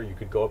even taller, you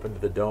could go up into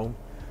the dome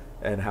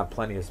and have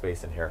plenty of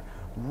space in here.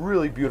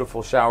 Really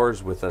beautiful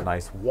showers with a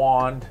nice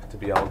wand to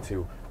be able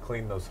to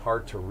clean those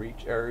hard to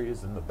reach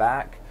areas in the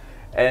back.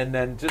 And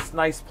then just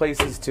nice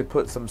places to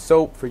put some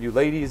soap for you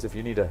ladies if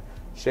you need to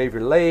shave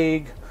your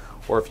leg,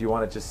 or if you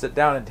want to just sit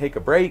down and take a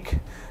break.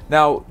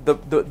 Now,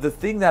 the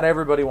thing that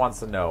everybody wants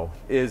to know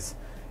is,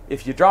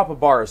 if you drop a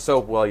bar of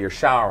soap while you're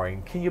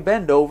showering, can you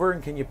bend over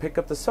and can you pick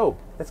up the soap?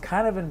 That's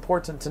kind of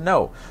important to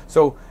know.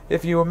 So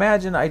if you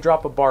imagine I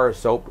drop a bar of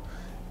soap,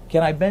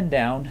 can I bend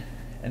down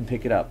and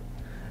pick it up?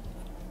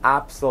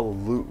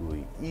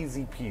 Absolutely,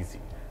 easy peasy,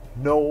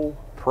 no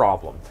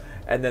problem.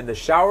 And then the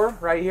shower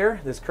right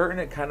here, this curtain,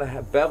 it kind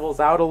of bevels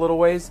out a little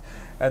ways,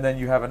 and then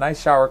you have a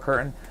nice shower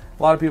curtain.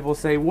 A lot of people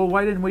say, well,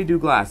 why didn't we do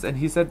glass? And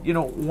he said, you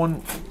know,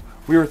 when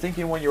we were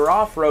thinking when you were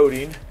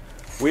off-roading,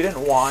 we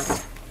didn't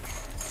want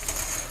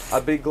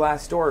a big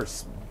glass door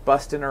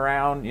busting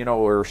around, you know,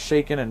 or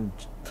shaking and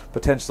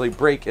potentially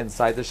break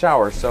inside the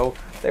shower. So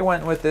they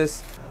went with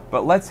this.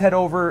 But let's head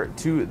over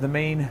to the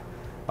main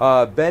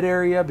bed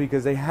area,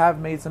 because they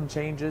have made some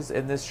changes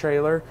in this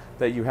trailer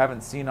that you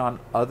haven't seen on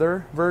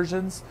other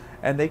versions.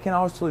 And they can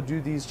also do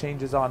these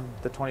changes on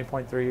the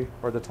 20.3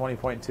 or the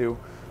 20.2.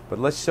 But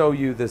let's show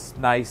you this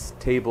nice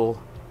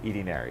table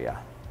eating area.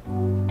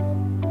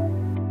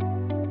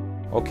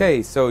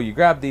 Okay, so you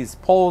grab these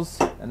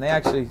poles and they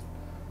actually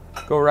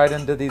go right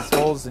into these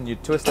holes and you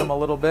twist them a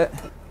little bit.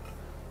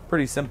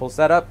 Pretty simple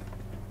setup.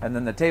 And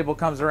then the table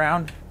comes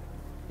around.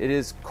 It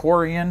is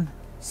Corian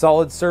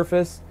solid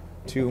surface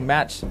to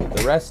match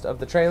the rest of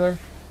the trailer,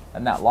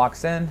 and that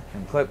locks in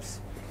and clips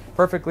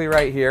perfectly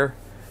right here.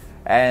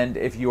 And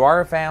if you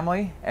are a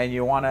family and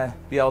you want to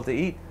be able to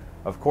eat,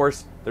 of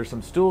course, there's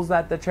some stools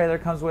that the trailer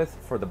comes with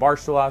for the bar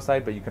stool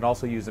outside, but you can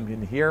also use them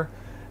in here.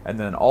 And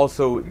then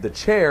also the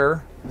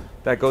chair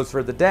that goes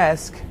for the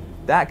desk,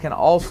 that can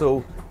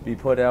also be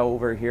put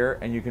over here,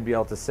 and you can be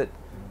able to sit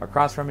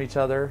across from each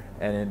other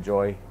and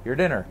enjoy your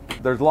dinner.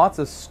 There's lots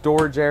of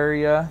storage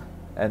area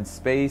and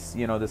space,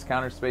 you know, this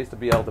counter space to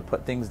be able to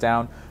put things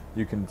down.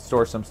 You can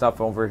store some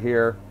stuff over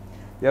here.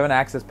 You have an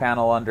access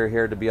panel under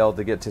here to be able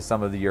to get to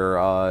some of your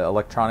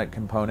electronic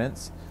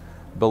components.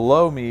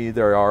 Below me,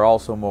 there are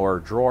also more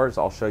drawers.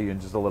 I'll show you in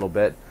just a little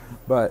bit.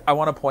 But I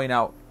want to point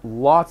out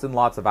lots and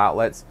lots of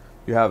outlets.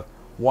 You have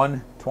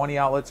 120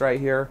 outlets right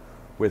here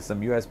with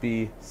some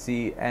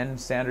USB-C and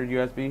standard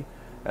USB.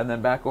 And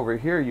then back over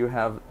here, you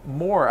have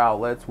more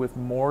outlets with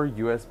more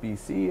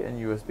USB-C and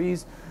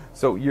USBs.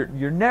 So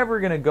you're never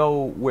going to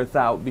go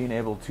without being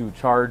able to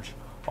charge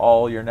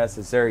all your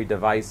necessary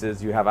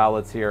devices. You have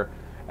outlets here.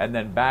 And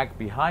then back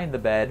behind the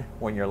bed,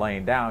 when you're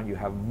laying down, you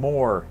have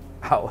more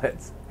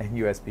outlets and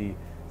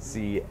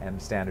USB-C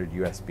and standard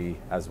USB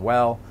as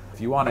well.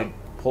 If you want to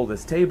pull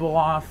this table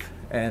off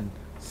and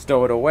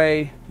stow it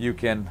away, you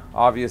can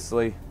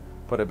obviously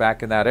put it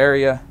back in that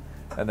area,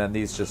 and then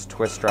these just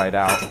twist right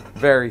out.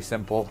 Very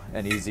simple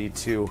and easy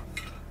to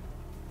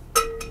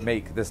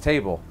make this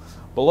table.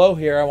 Below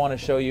here, I want to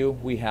show you,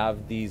 we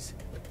have these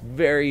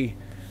very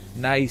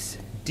nice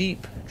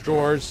deep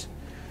drawers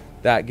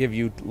that give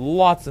you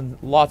lots and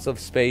lots of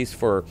space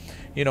for,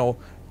 you know,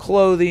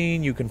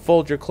 clothing. You can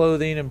fold your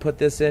clothing and put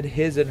this in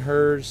his and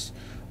hers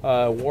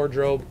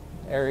wardrobe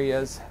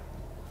areas.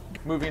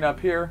 Moving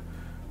up here,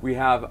 we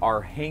have our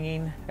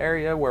hanging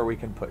area where we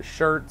can put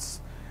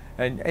shirts,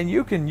 and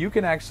you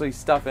can actually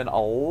stuff in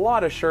a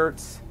lot of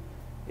shirts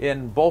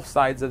in both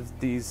sides of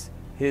these,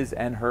 his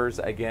and hers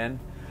again.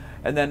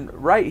 And then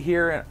right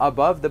here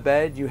above the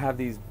bed, you have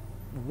these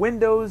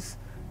windows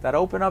that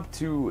open up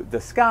to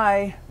the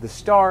sky, the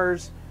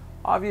stars.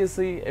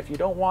 Obviously, if you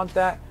don't want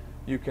that,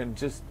 you can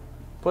just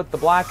put the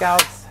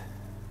blackouts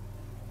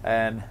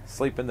and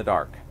sleep in the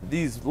dark.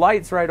 These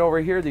lights right over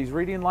here, these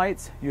reading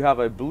lights, you have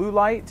a blue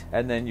light,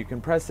 and then you can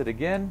press it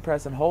again,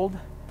 press and hold,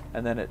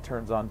 and then it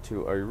turns on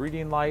to a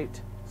reading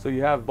light. So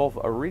you have both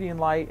a reading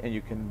light, and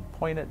you can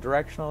point it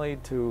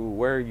directionally to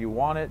where you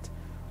want it,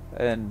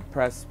 and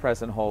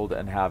press and hold,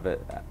 and have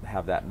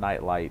that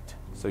night light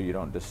so you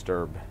don't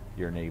disturb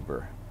your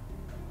neighbor.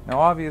 Now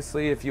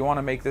obviously, if you want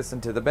to make this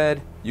into the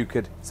bed, you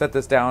could set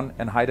this down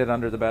and hide it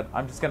under the bed.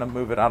 I'm just going to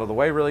move it out of the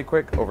way really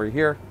quick over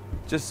here,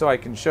 just so I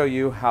can show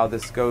you how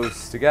this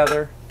goes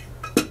together.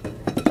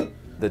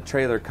 The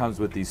trailer comes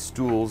with these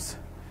stools,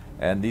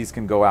 and these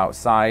can go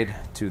outside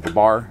to the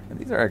bar. And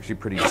these are actually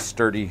pretty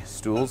sturdy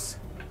stools,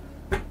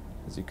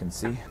 as you can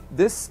see.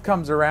 This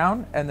comes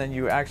around, and then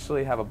you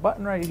actually have a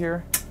button right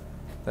here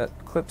that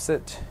clips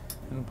it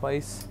in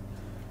place,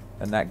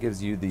 and that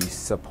gives you the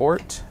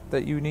support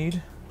that you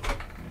need.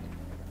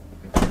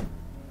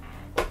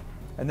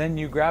 And then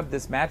you grab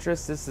this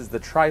mattress. This is the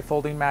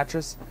tri-folding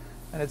mattress,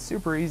 and it's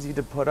super easy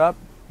to put up.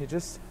 You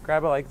just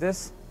grab it like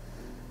this,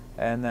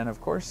 and then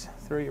of course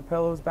throw your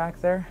pillows back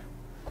there,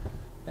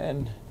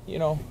 and you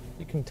know,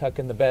 you can tuck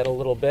in the bed a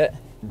little bit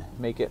and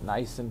make it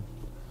nice and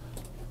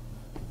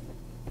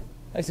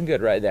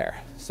good right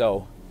there.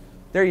 So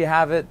there you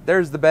have it.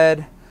 There's the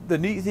bed. The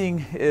neat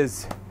thing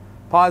is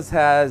Paz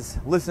has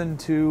listened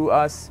to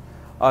us.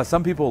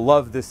 Some people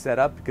love this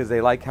setup because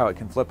they like how it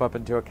can flip up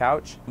into a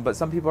couch, but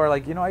some people are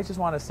like, you know, I just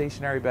want a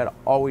stationary bed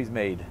always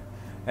made.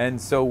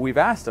 And so we've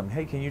asked them,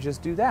 hey, can you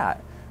just do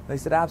that? They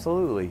said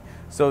absolutely.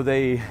 So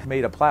they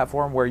made a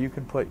platform where you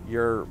can put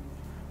your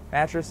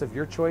mattress of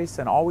your choice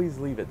and always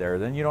leave it there.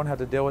 Then you don't have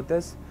to deal with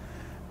this.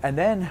 And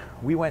then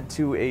we went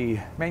to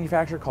a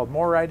manufacturer called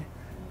Moride,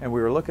 and we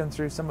were looking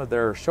through some of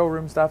their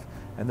showroom stuff,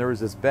 and there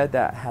was this bed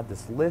that had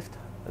this lift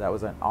that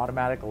was an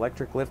automatic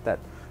electric lift that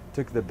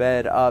took the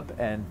bed up,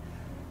 and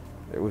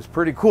it was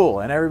pretty cool.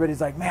 And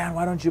everybody's like, man,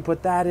 why don't you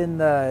put that in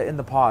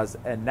the Pause?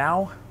 And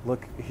now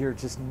look here,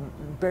 just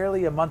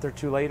barely a month or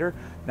two later,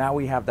 now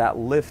we have that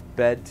lift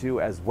bed too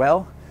as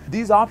well.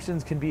 These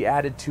options can be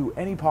added to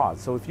any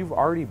Pause. So if you've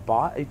already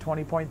bought a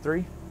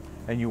 20.3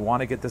 and you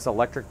want to get this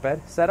electric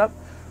bed set up,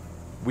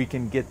 we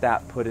can get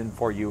that put in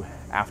for you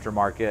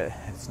aftermarket.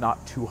 It's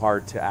not too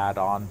hard to add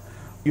on.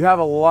 You have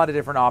a lot of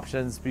different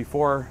options.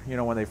 Before, you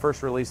know, when they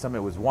first released them,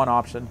 it was one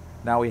option.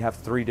 Now we have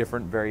 3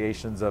 different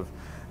variations of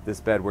this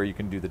bed, where you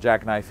can do the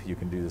jackknife, you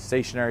can do the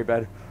stationary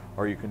bed,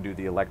 or you can do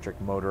the electric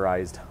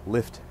motorized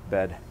lift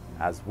bed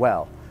as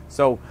well.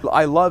 So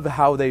I love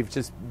how they've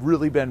just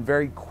really been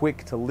very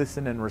quick to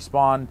listen and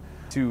respond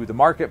to the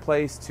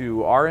marketplace,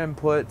 to our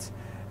input,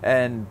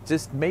 and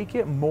just make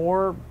it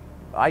more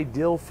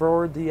ideal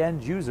for the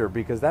end user,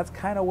 because that's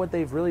kind of what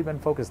they've really been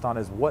focused on,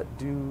 is what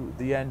do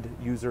the end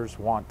users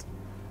want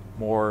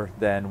more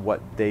than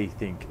what they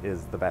think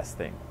is the best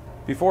thing.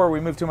 Before we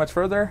move too much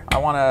further, I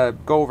want to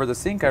go over the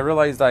sink. I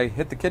realized I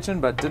hit the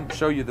kitchen but didn't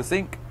show you the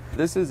sink.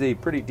 This is a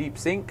pretty deep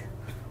sink,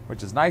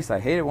 which is nice. I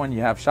hate it when you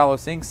have shallow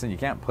sinks and you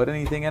can't put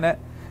anything in it.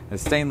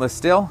 It's stainless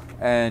steel,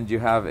 and you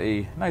have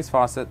a nice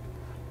faucet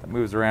that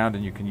moves around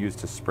and you can use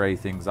to spray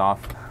things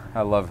off.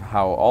 I love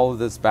how all of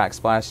this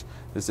backsplash,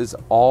 this is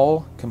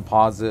all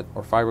composite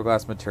or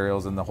fiberglass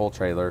materials in the whole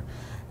trailer.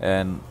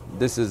 And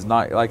this is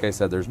not, like I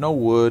said, there's no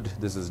wood.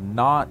 This is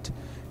not,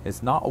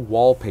 it's not a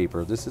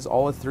wallpaper. This is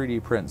all a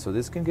 3D print. So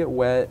this can get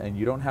wet and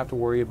you don't have to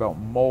worry about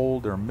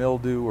mold or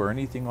mildew or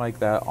anything like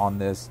that on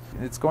this.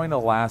 It's going to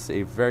last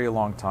a very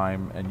long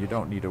time, and you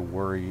don't need to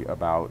worry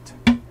about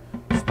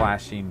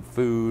splashing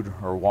food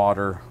or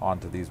water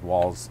onto these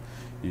walls.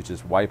 You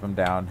just wipe them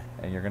down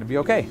and you're going to be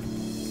okay.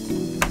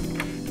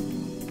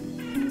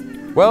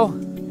 Well,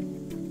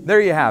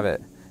 there you have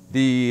it.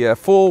 The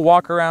full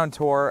walk around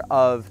tour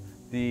of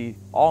the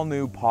all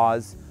new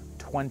Pause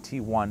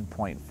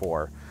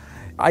 21.4.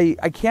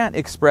 I can't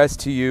express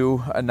to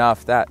you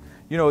enough that,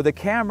 you know, the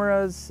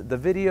cameras, the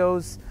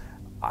videos,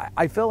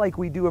 I feel like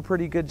we do a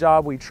pretty good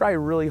job. We try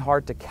really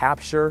hard to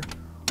capture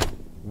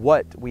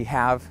what we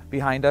have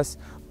behind us,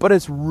 but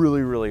it's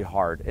really, really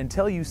hard.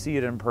 Until you see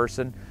it in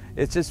person,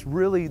 it's just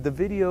really, the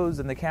videos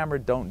and the camera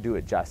don't do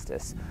it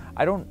justice.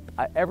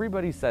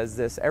 Everybody says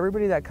this,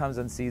 everybody that comes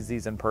and sees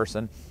these in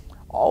person,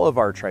 all of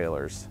our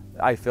trailers,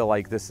 I feel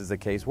like this is the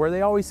case, where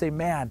they always say,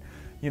 man,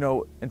 you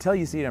know, until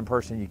you see it in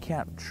person, you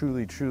can't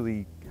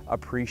truly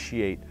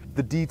appreciate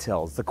the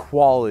details, the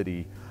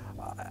quality.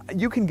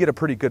 You can get a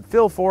pretty good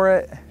feel for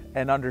it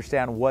and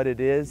understand what it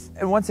is.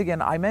 And once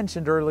again, I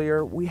mentioned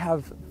earlier, we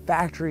have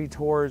factory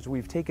tours.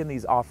 We've taken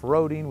these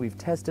off-roading, we've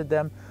tested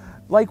them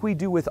like we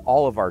do with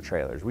all of our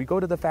trailers. We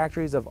go to the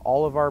factories of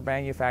all of our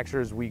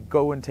manufacturers. We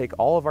go and take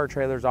all of our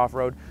trailers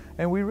off-road,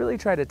 and we really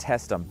try to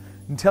test them.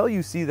 Until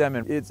you see them,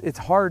 and it's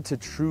hard to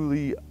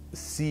truly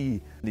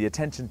see the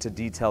attention to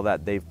detail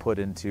that they've put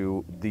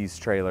into these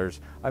trailers.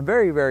 I'm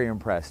very, very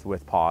impressed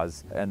with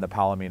Pause and the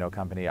Palomino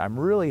company. I'm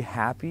really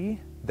happy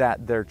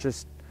that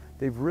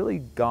they've really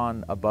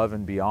gone above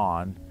and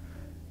beyond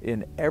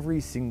in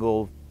every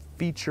single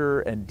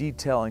feature and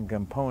detail and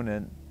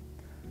component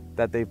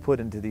that they've put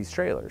into these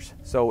trailers.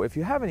 So if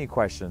you have any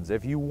questions,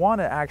 if you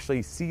want to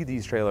actually see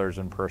these trailers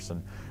in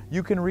person,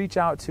 you can reach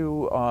out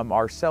to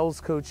our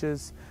sales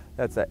coaches.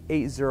 That's at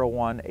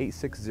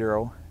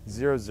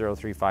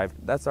 801-860-0035.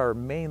 That's our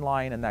main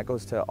line, and that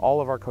goes to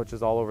all of our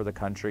coaches all over the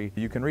country.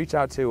 You can reach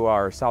out to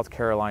our South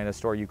Carolina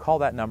store. You call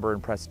that number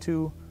and press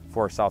 2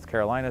 for South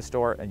Carolina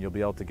store, and you'll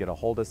be able to get a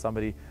hold of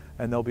somebody,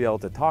 and they'll be able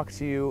to talk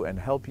to you and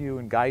help you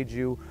and guide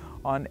you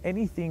on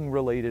anything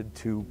related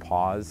to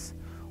Pause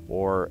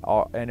or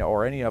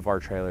any of our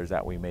trailers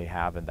that we may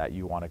have and that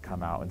you want to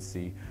come out and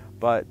see.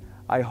 But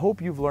I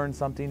hope you've learned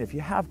something. If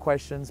you have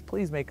questions,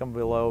 please make them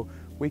below.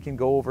 we can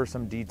go over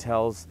some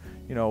details.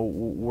 You know,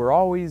 we're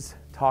always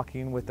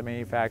talking with the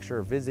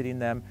manufacturer, visiting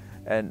them,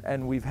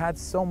 and we've had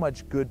so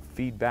much good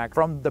feedback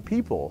from the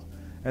people.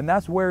 And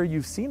that's where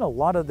you've seen a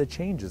lot of the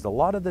changes. A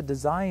lot of the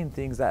design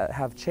things that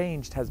have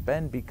changed has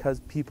been because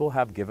people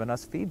have given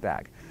us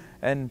feedback.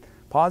 And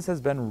Pause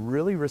has been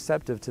really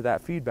receptive to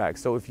that feedback.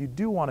 So if you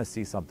do want to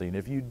see something,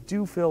 if you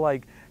do feel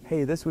like,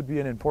 hey, this would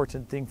be an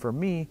important thing for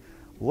me,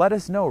 let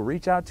us know,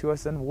 reach out to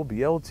us, and we'll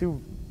be able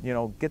to, you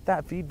know, get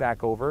that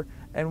feedback over,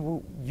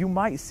 and you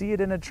might see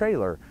it in a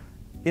trailer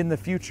in the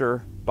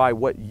future by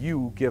what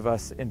you give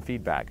us in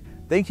feedback.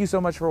 Thank you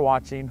so much for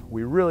watching.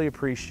 We really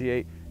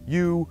appreciate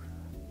you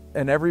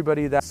and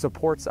everybody that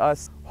supports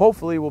us.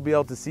 Hopefully we'll be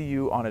able to see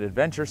you on an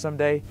adventure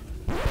someday.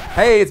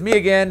 Hey, it's me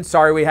again.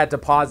 Sorry we had to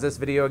pause this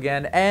video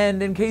again.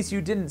 And in case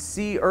you didn't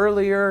see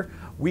earlier,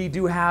 we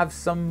do have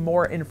some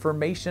more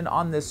information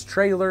on this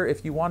trailer.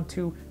 If you want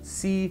to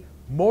see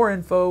more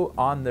info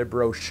on the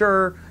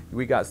brochure,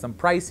 we got some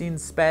pricing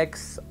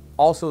specs,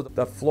 also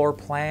the floor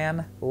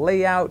plan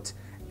layout,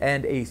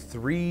 and a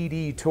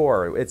 3D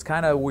tour. It's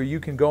kind of where you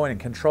can go in and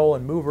control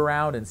and move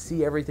around and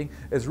see everything.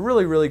 It's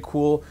really, really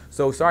cool.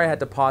 So sorry I had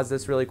to pause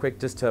this really quick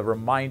just to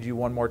remind you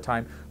one more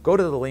time. Go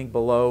to the link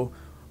below.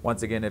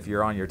 Once again, if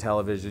you're on your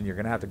television, you're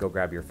gonna have to go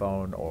grab your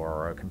phone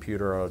or a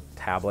computer or a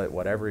tablet,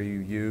 whatever you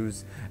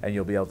use, and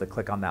you'll be able to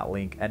click on that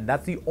link. And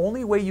that's the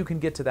only way you can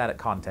get to that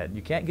content.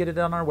 You can't get it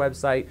on our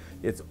website.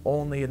 It's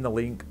only in the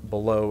link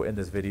below in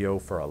this video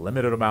for a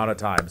limited amount of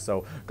time.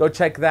 So go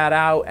check that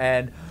out,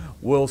 and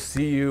we'll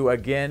see you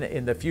again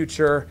in the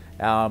future.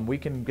 We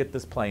can get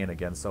this playing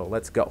again, so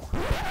let's go.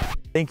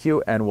 Thank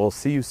you, and we'll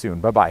see you soon.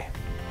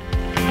 Bye-bye.